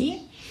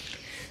foresee.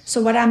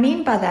 So what I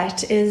mean by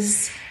that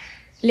is,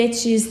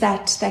 let's use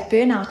that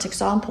burnout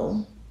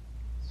example.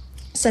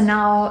 So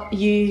now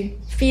you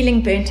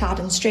feeling burnt out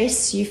and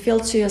stressed, you feel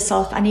to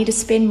yourself, I need to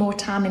spend more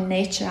time in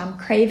nature. I'm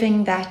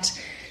craving that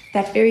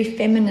very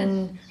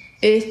feminine,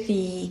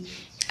 earthy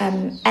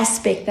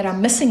aspect that I'm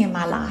missing in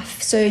my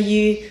life. So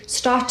you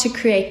start to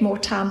create more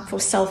time for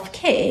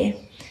self-care.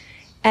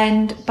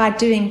 And by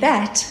doing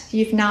that,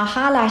 you've now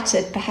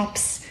highlighted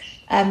perhaps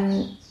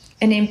an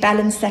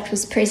imbalance that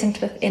was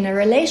present within a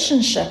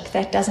relationship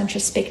that doesn't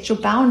respect your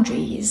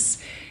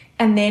boundaries.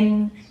 And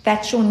then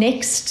that's your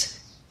next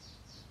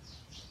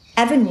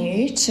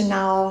avenue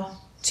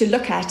to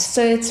look at.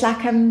 So it's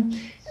like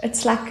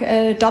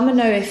a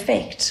domino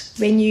effect.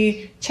 When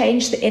you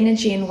change the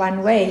energy in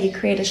one way, you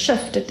create a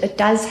shift. It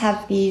does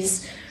have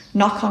these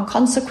knock-on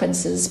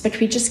consequences, but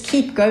we just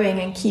keep going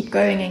and keep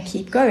going and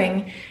keep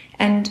going.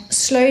 And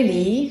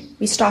slowly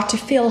we start to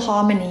feel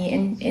harmony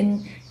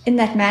in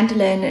that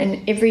mandala, and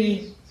in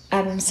every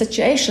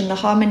situation, the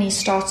harmony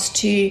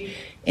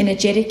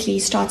energetically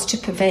starts to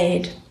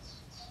pervade.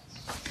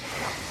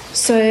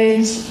 So,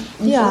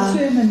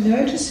 also in the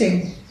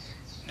noticing.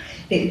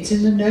 It's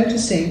in the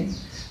noticing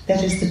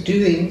that is the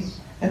doing,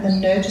 and the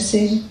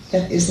noticing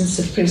that isn't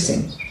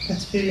suppressing.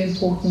 That's very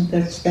important.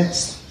 That's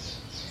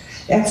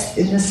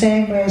in the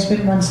same way as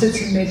when one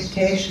sits in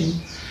meditation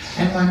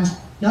and one's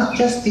not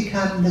just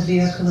become the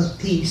vehicle of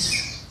peace,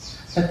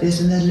 but there's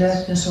an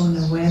alertness or an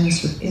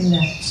awareness within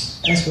that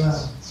as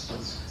well.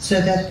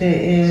 So that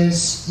there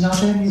is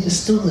not only the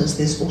stillness,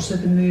 there's also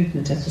the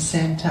movement at the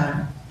same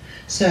time.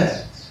 So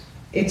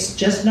it's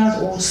just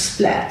not all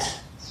splat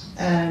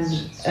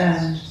and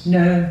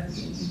no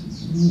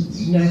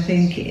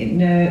thinking,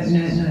 no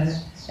movement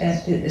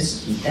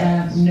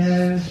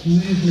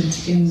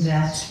in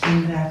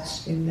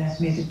that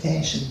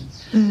meditation.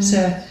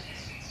 So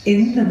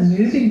in the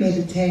moving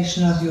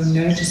meditation of your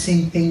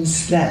noticing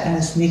things that,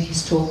 as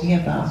Nikki's talking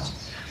about,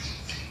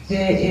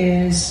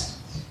 it's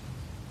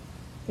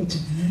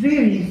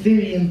very,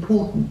 very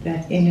important,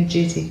 that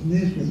energetic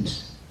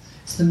movement.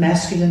 It's the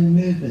masculine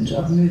movement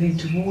of moving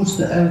towards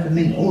the ovum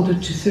in order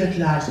to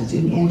fertilize it,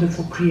 in order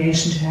for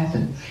creation to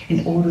happen,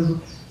 in order,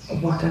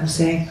 what I'm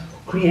saying,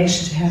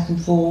 creation to happen,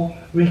 for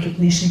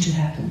recognition to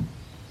happen.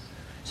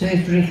 So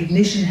if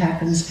recognition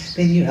happens,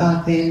 then you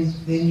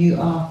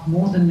are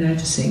more than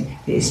noticing.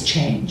 There is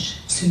change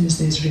as soon as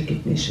there's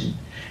recognition.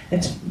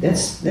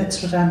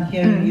 That's what I'm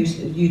hearing you.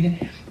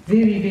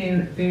 Very,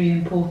 very, very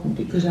important,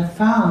 because I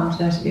found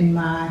that in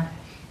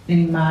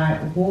my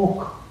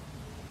walk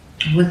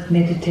with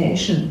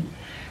meditation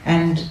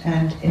and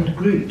in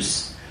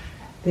groups,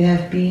 there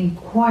have been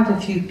quite a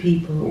few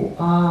people, or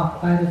are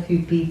quite a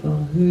few people,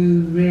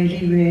 who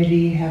really,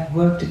 really have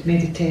worked at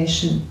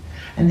meditation,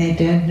 and they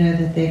don't know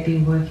that they've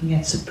been working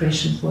at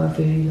suppression for a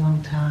very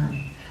long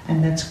time,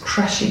 and that's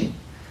crushing.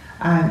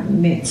 I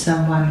met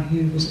someone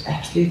who was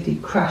absolutely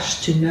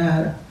crushed to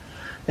know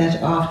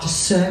that after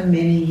so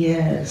many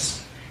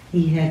years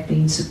he had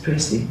been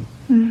suppressing,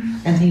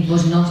 and he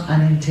was not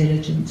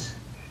unintelligent.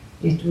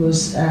 It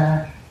was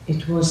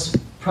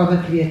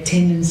probably a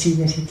tendency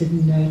that he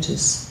didn't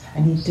notice,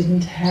 and he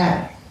didn't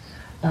have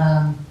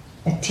a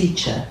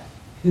teacher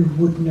who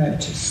would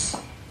notice,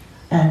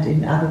 and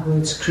in other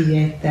words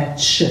create that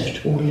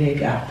shift or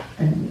leg up.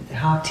 And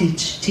how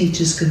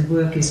teachers can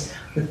work is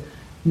with,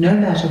 no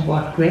matter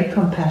what, great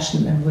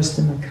compassion and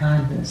wisdom and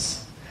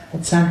kindness.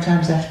 But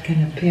sometimes that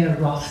can appear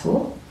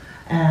wrathful,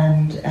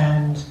 and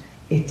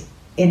it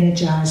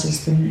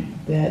energizes the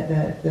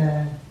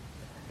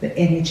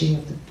energy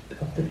of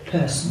the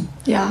person.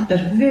 Yeah.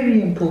 But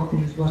very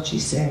important is what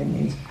she's saying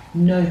is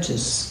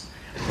notice.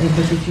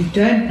 But if you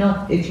don't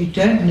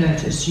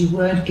notice, you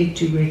won't get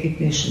to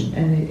recognition,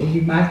 and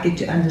you might get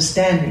to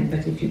understanding.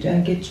 But if you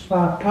don't get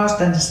far past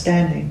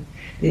understanding,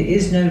 there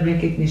is no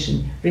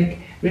recognition.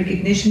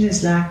 Recognition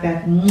is like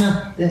that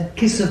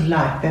kiss of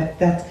light,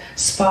 that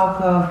spark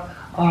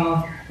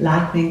of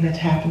lightning that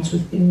happens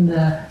within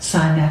the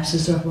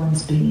synapses of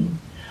one's being.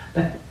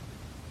 But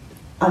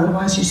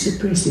otherwise you're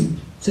suppressing.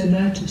 So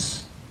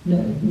notice.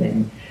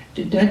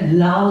 Don't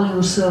lull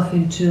yourself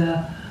into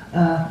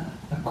a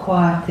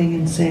quiet thing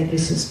and say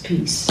this is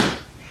peace,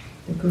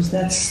 because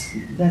that's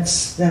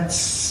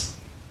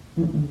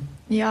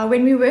Yeah,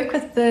 when we work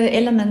with the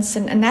elements,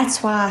 and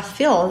that's why I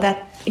feel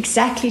that,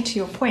 exactly to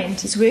your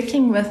point, is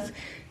working with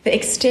the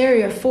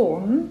exterior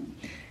form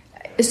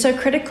is so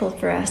critical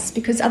for us,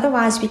 because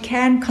otherwise we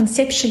can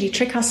conceptually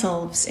trick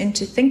ourselves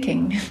into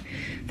thinking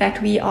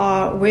that we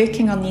are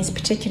working on these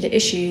particular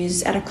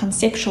issues at a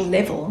conceptual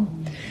level,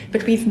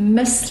 but we've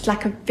missed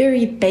like a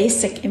very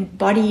basic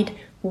embodied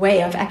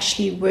way of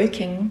actually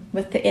working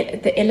with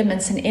the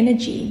elements and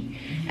energy.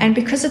 And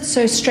because it's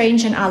so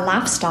strange in our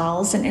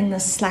lifestyles and in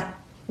this like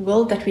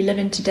world that we live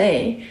in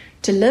today,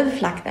 to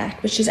live like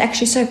that, which is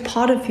actually so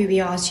part of who we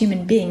are as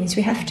human beings,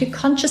 we have to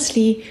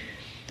consciously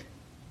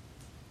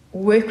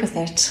work with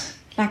it,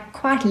 like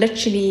quite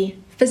literally,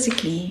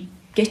 physically.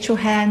 Get your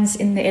hands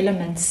in the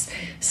elements,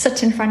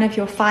 sit in front of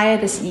your fire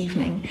this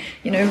evening.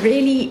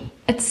 Really,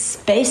 it's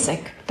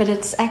basic, but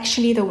it's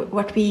actually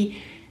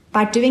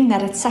by doing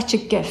that, it's such a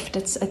gift.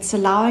 It's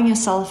allowing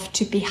yourself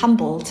to be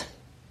humbled.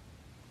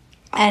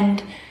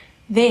 And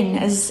then,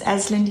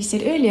 as Lindy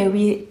said earlier,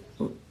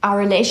 our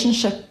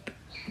relationship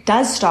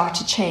does start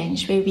to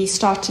change, where we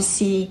start to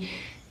see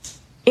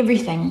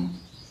everything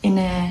in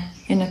a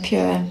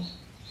pure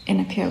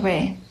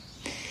way.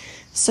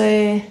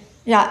 So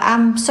yeah,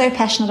 I'm so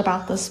passionate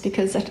about this,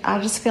 because I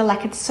just feel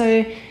like it's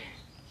so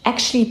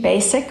actually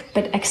basic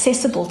but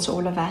accessible to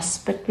all of us,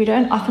 but we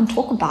don't often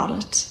talk about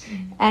it.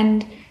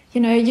 And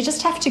you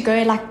just have to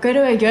go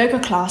to a yoga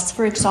class,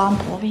 for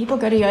example. People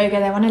go to yoga,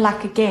 they want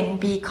to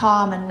be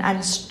calm and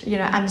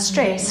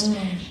unstressed.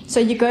 So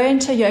you go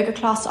into a yoga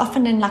class,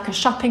 often in like a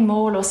shopping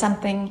mall or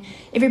something.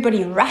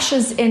 Everybody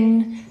rushes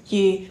in,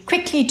 you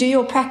quickly do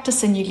your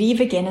practice and you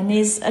leave again, and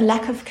there's a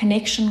lack of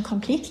connection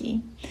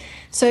completely.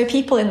 So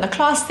people in the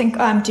class think,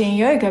 oh, I'm doing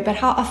yoga, but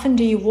how often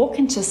do you walk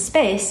into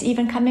space,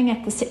 even coming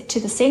to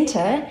the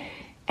center,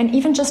 and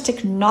even just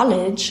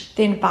acknowledge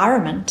the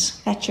environment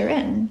that you're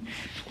in?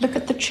 Look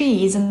at the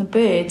trees and the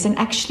birds, and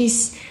actually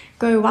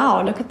go,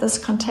 wow, look at this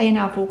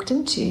container I've walked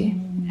into.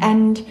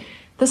 And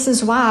this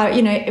is why,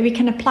 we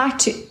can apply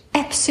to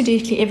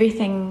absolutely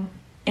everything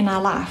in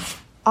our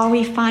life. Are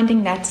we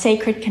finding that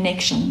sacred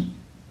connection?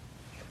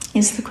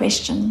 Is the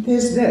question.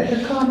 There's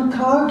the Karma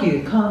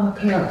Kagyu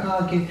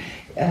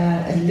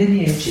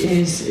lineage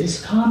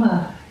is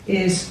karma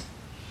is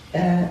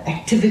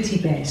activity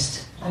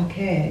based.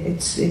 Okay,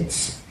 it's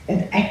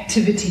an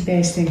activity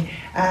based thing.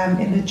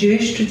 In the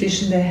Jewish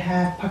tradition, they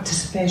have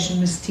participation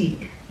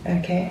mystique.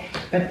 Okay,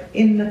 but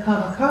in the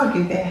Karma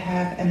Kagyu, they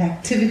have an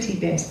activity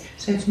based.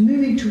 So it's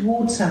moving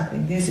towards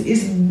something. There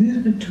is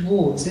movement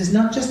towards. There's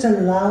not just a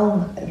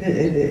lull.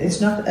 It's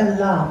not a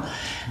lull.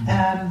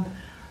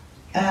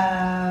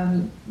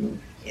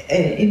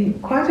 In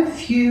quite a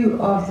few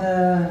of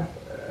the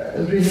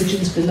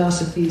religions,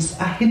 philosophies,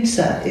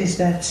 ahimsa is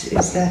that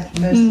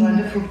most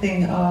wonderful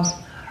thing of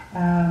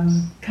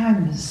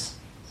kindness.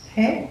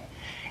 Okay?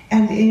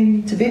 And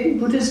in Tibetan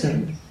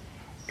Buddhism,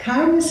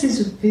 kindness is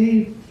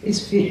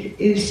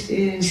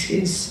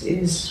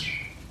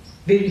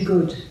very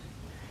good.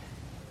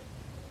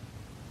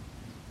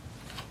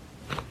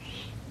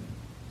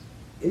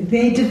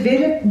 They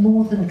develop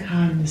more than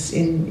kindness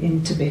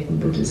in Tibetan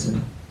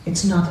Buddhism.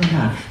 It's not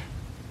enough.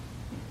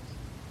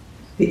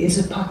 There is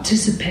a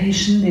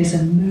participation, there's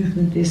a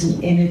movement, there's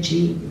an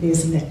energy,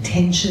 there's an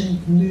attention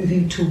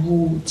moving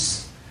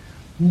towards.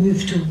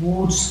 Move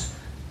towards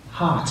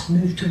heart,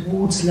 move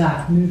towards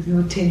life, move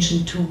your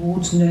attention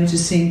towards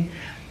noticing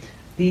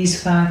these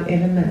 5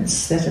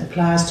 elements that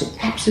applies to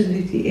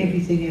absolutely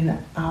everything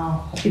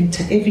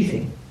into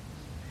everything.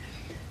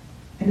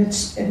 And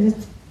it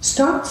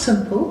starts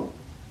simple,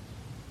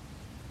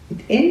 it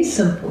ends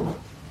simple.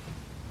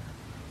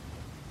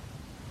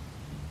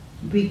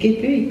 We get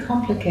very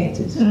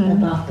complicated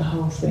about the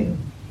whole thing.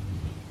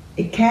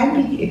 It can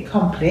be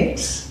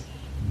complex,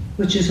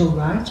 which is all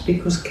right,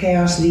 because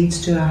chaos leads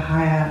to a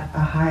higher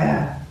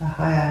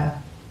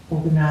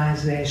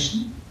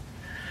organization.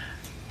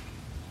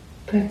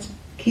 But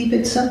keep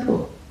it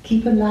simple.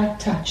 Keep a light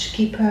touch.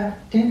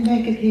 Don't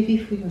make it heavy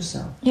for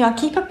yourself. Yeah,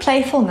 keep a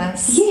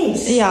playfulness.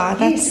 Yes. Yeah,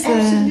 that's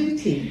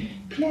absolutely.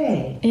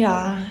 Play.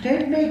 Yeah.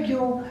 Don't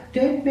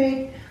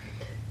make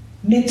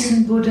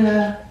Medicine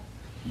Buddha,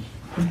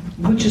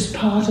 which is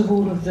part of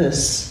all of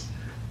this,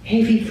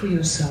 heavy for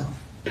yourself.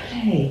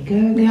 Play.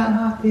 Go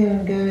out there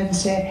and go and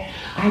say,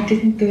 I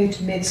didn't go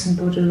to Medicine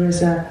Buddha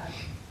as a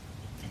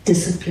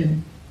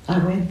discipline. I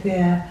went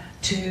there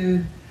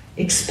to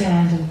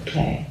expand and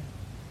play.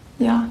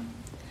 Yeah.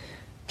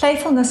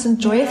 Playfulness and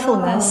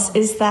joyfulness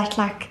is that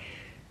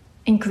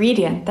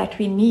ingredient that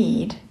we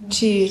need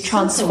to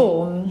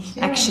transform,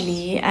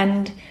 actually.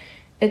 And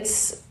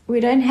we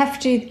don't have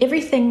to,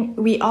 everything,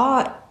 we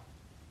are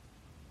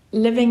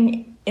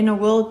living in a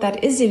world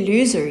that is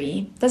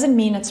illusory. Doesn't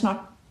mean it's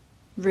not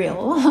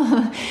real,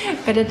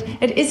 but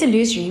it is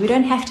illusory. We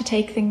don't have to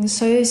take things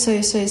so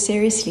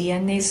seriously.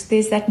 And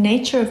there's that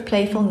nature of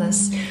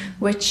playfulness,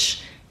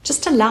 which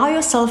just allow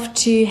yourself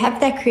to have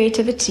that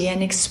creativity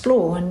and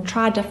explore and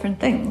try different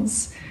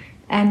things.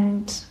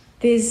 And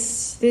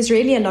there's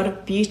really a lot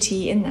of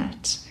beauty in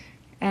that.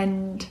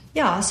 And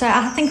so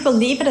I think we'll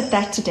leave it at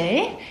that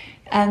today.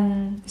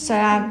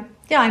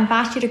 I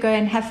invite you to go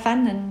and have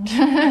fun, and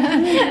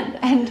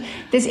and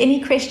if there's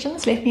any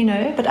questions, let me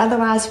know. But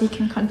otherwise, we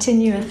can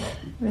continue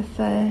with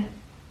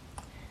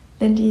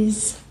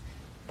Lindy's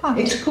part.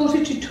 It's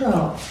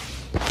 11:45.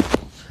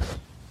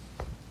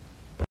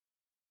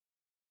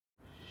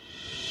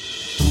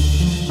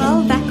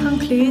 Well, that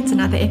concludes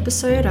another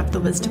episode of the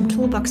Wisdom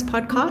Toolbox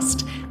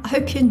podcast. I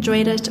hope you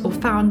enjoyed it or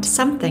found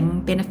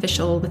something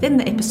beneficial within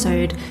the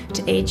episode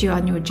to aid you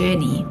on your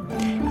journey.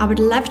 I would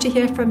love to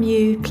hear from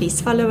you. Please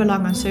follow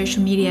along on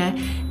social media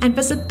and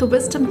visit the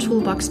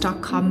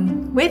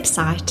wisdomtoolbox.com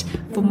website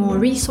for more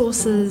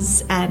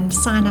resources and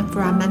sign up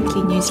for our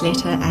monthly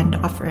newsletter and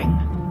offering.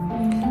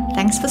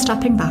 Thanks for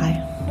stopping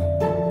by.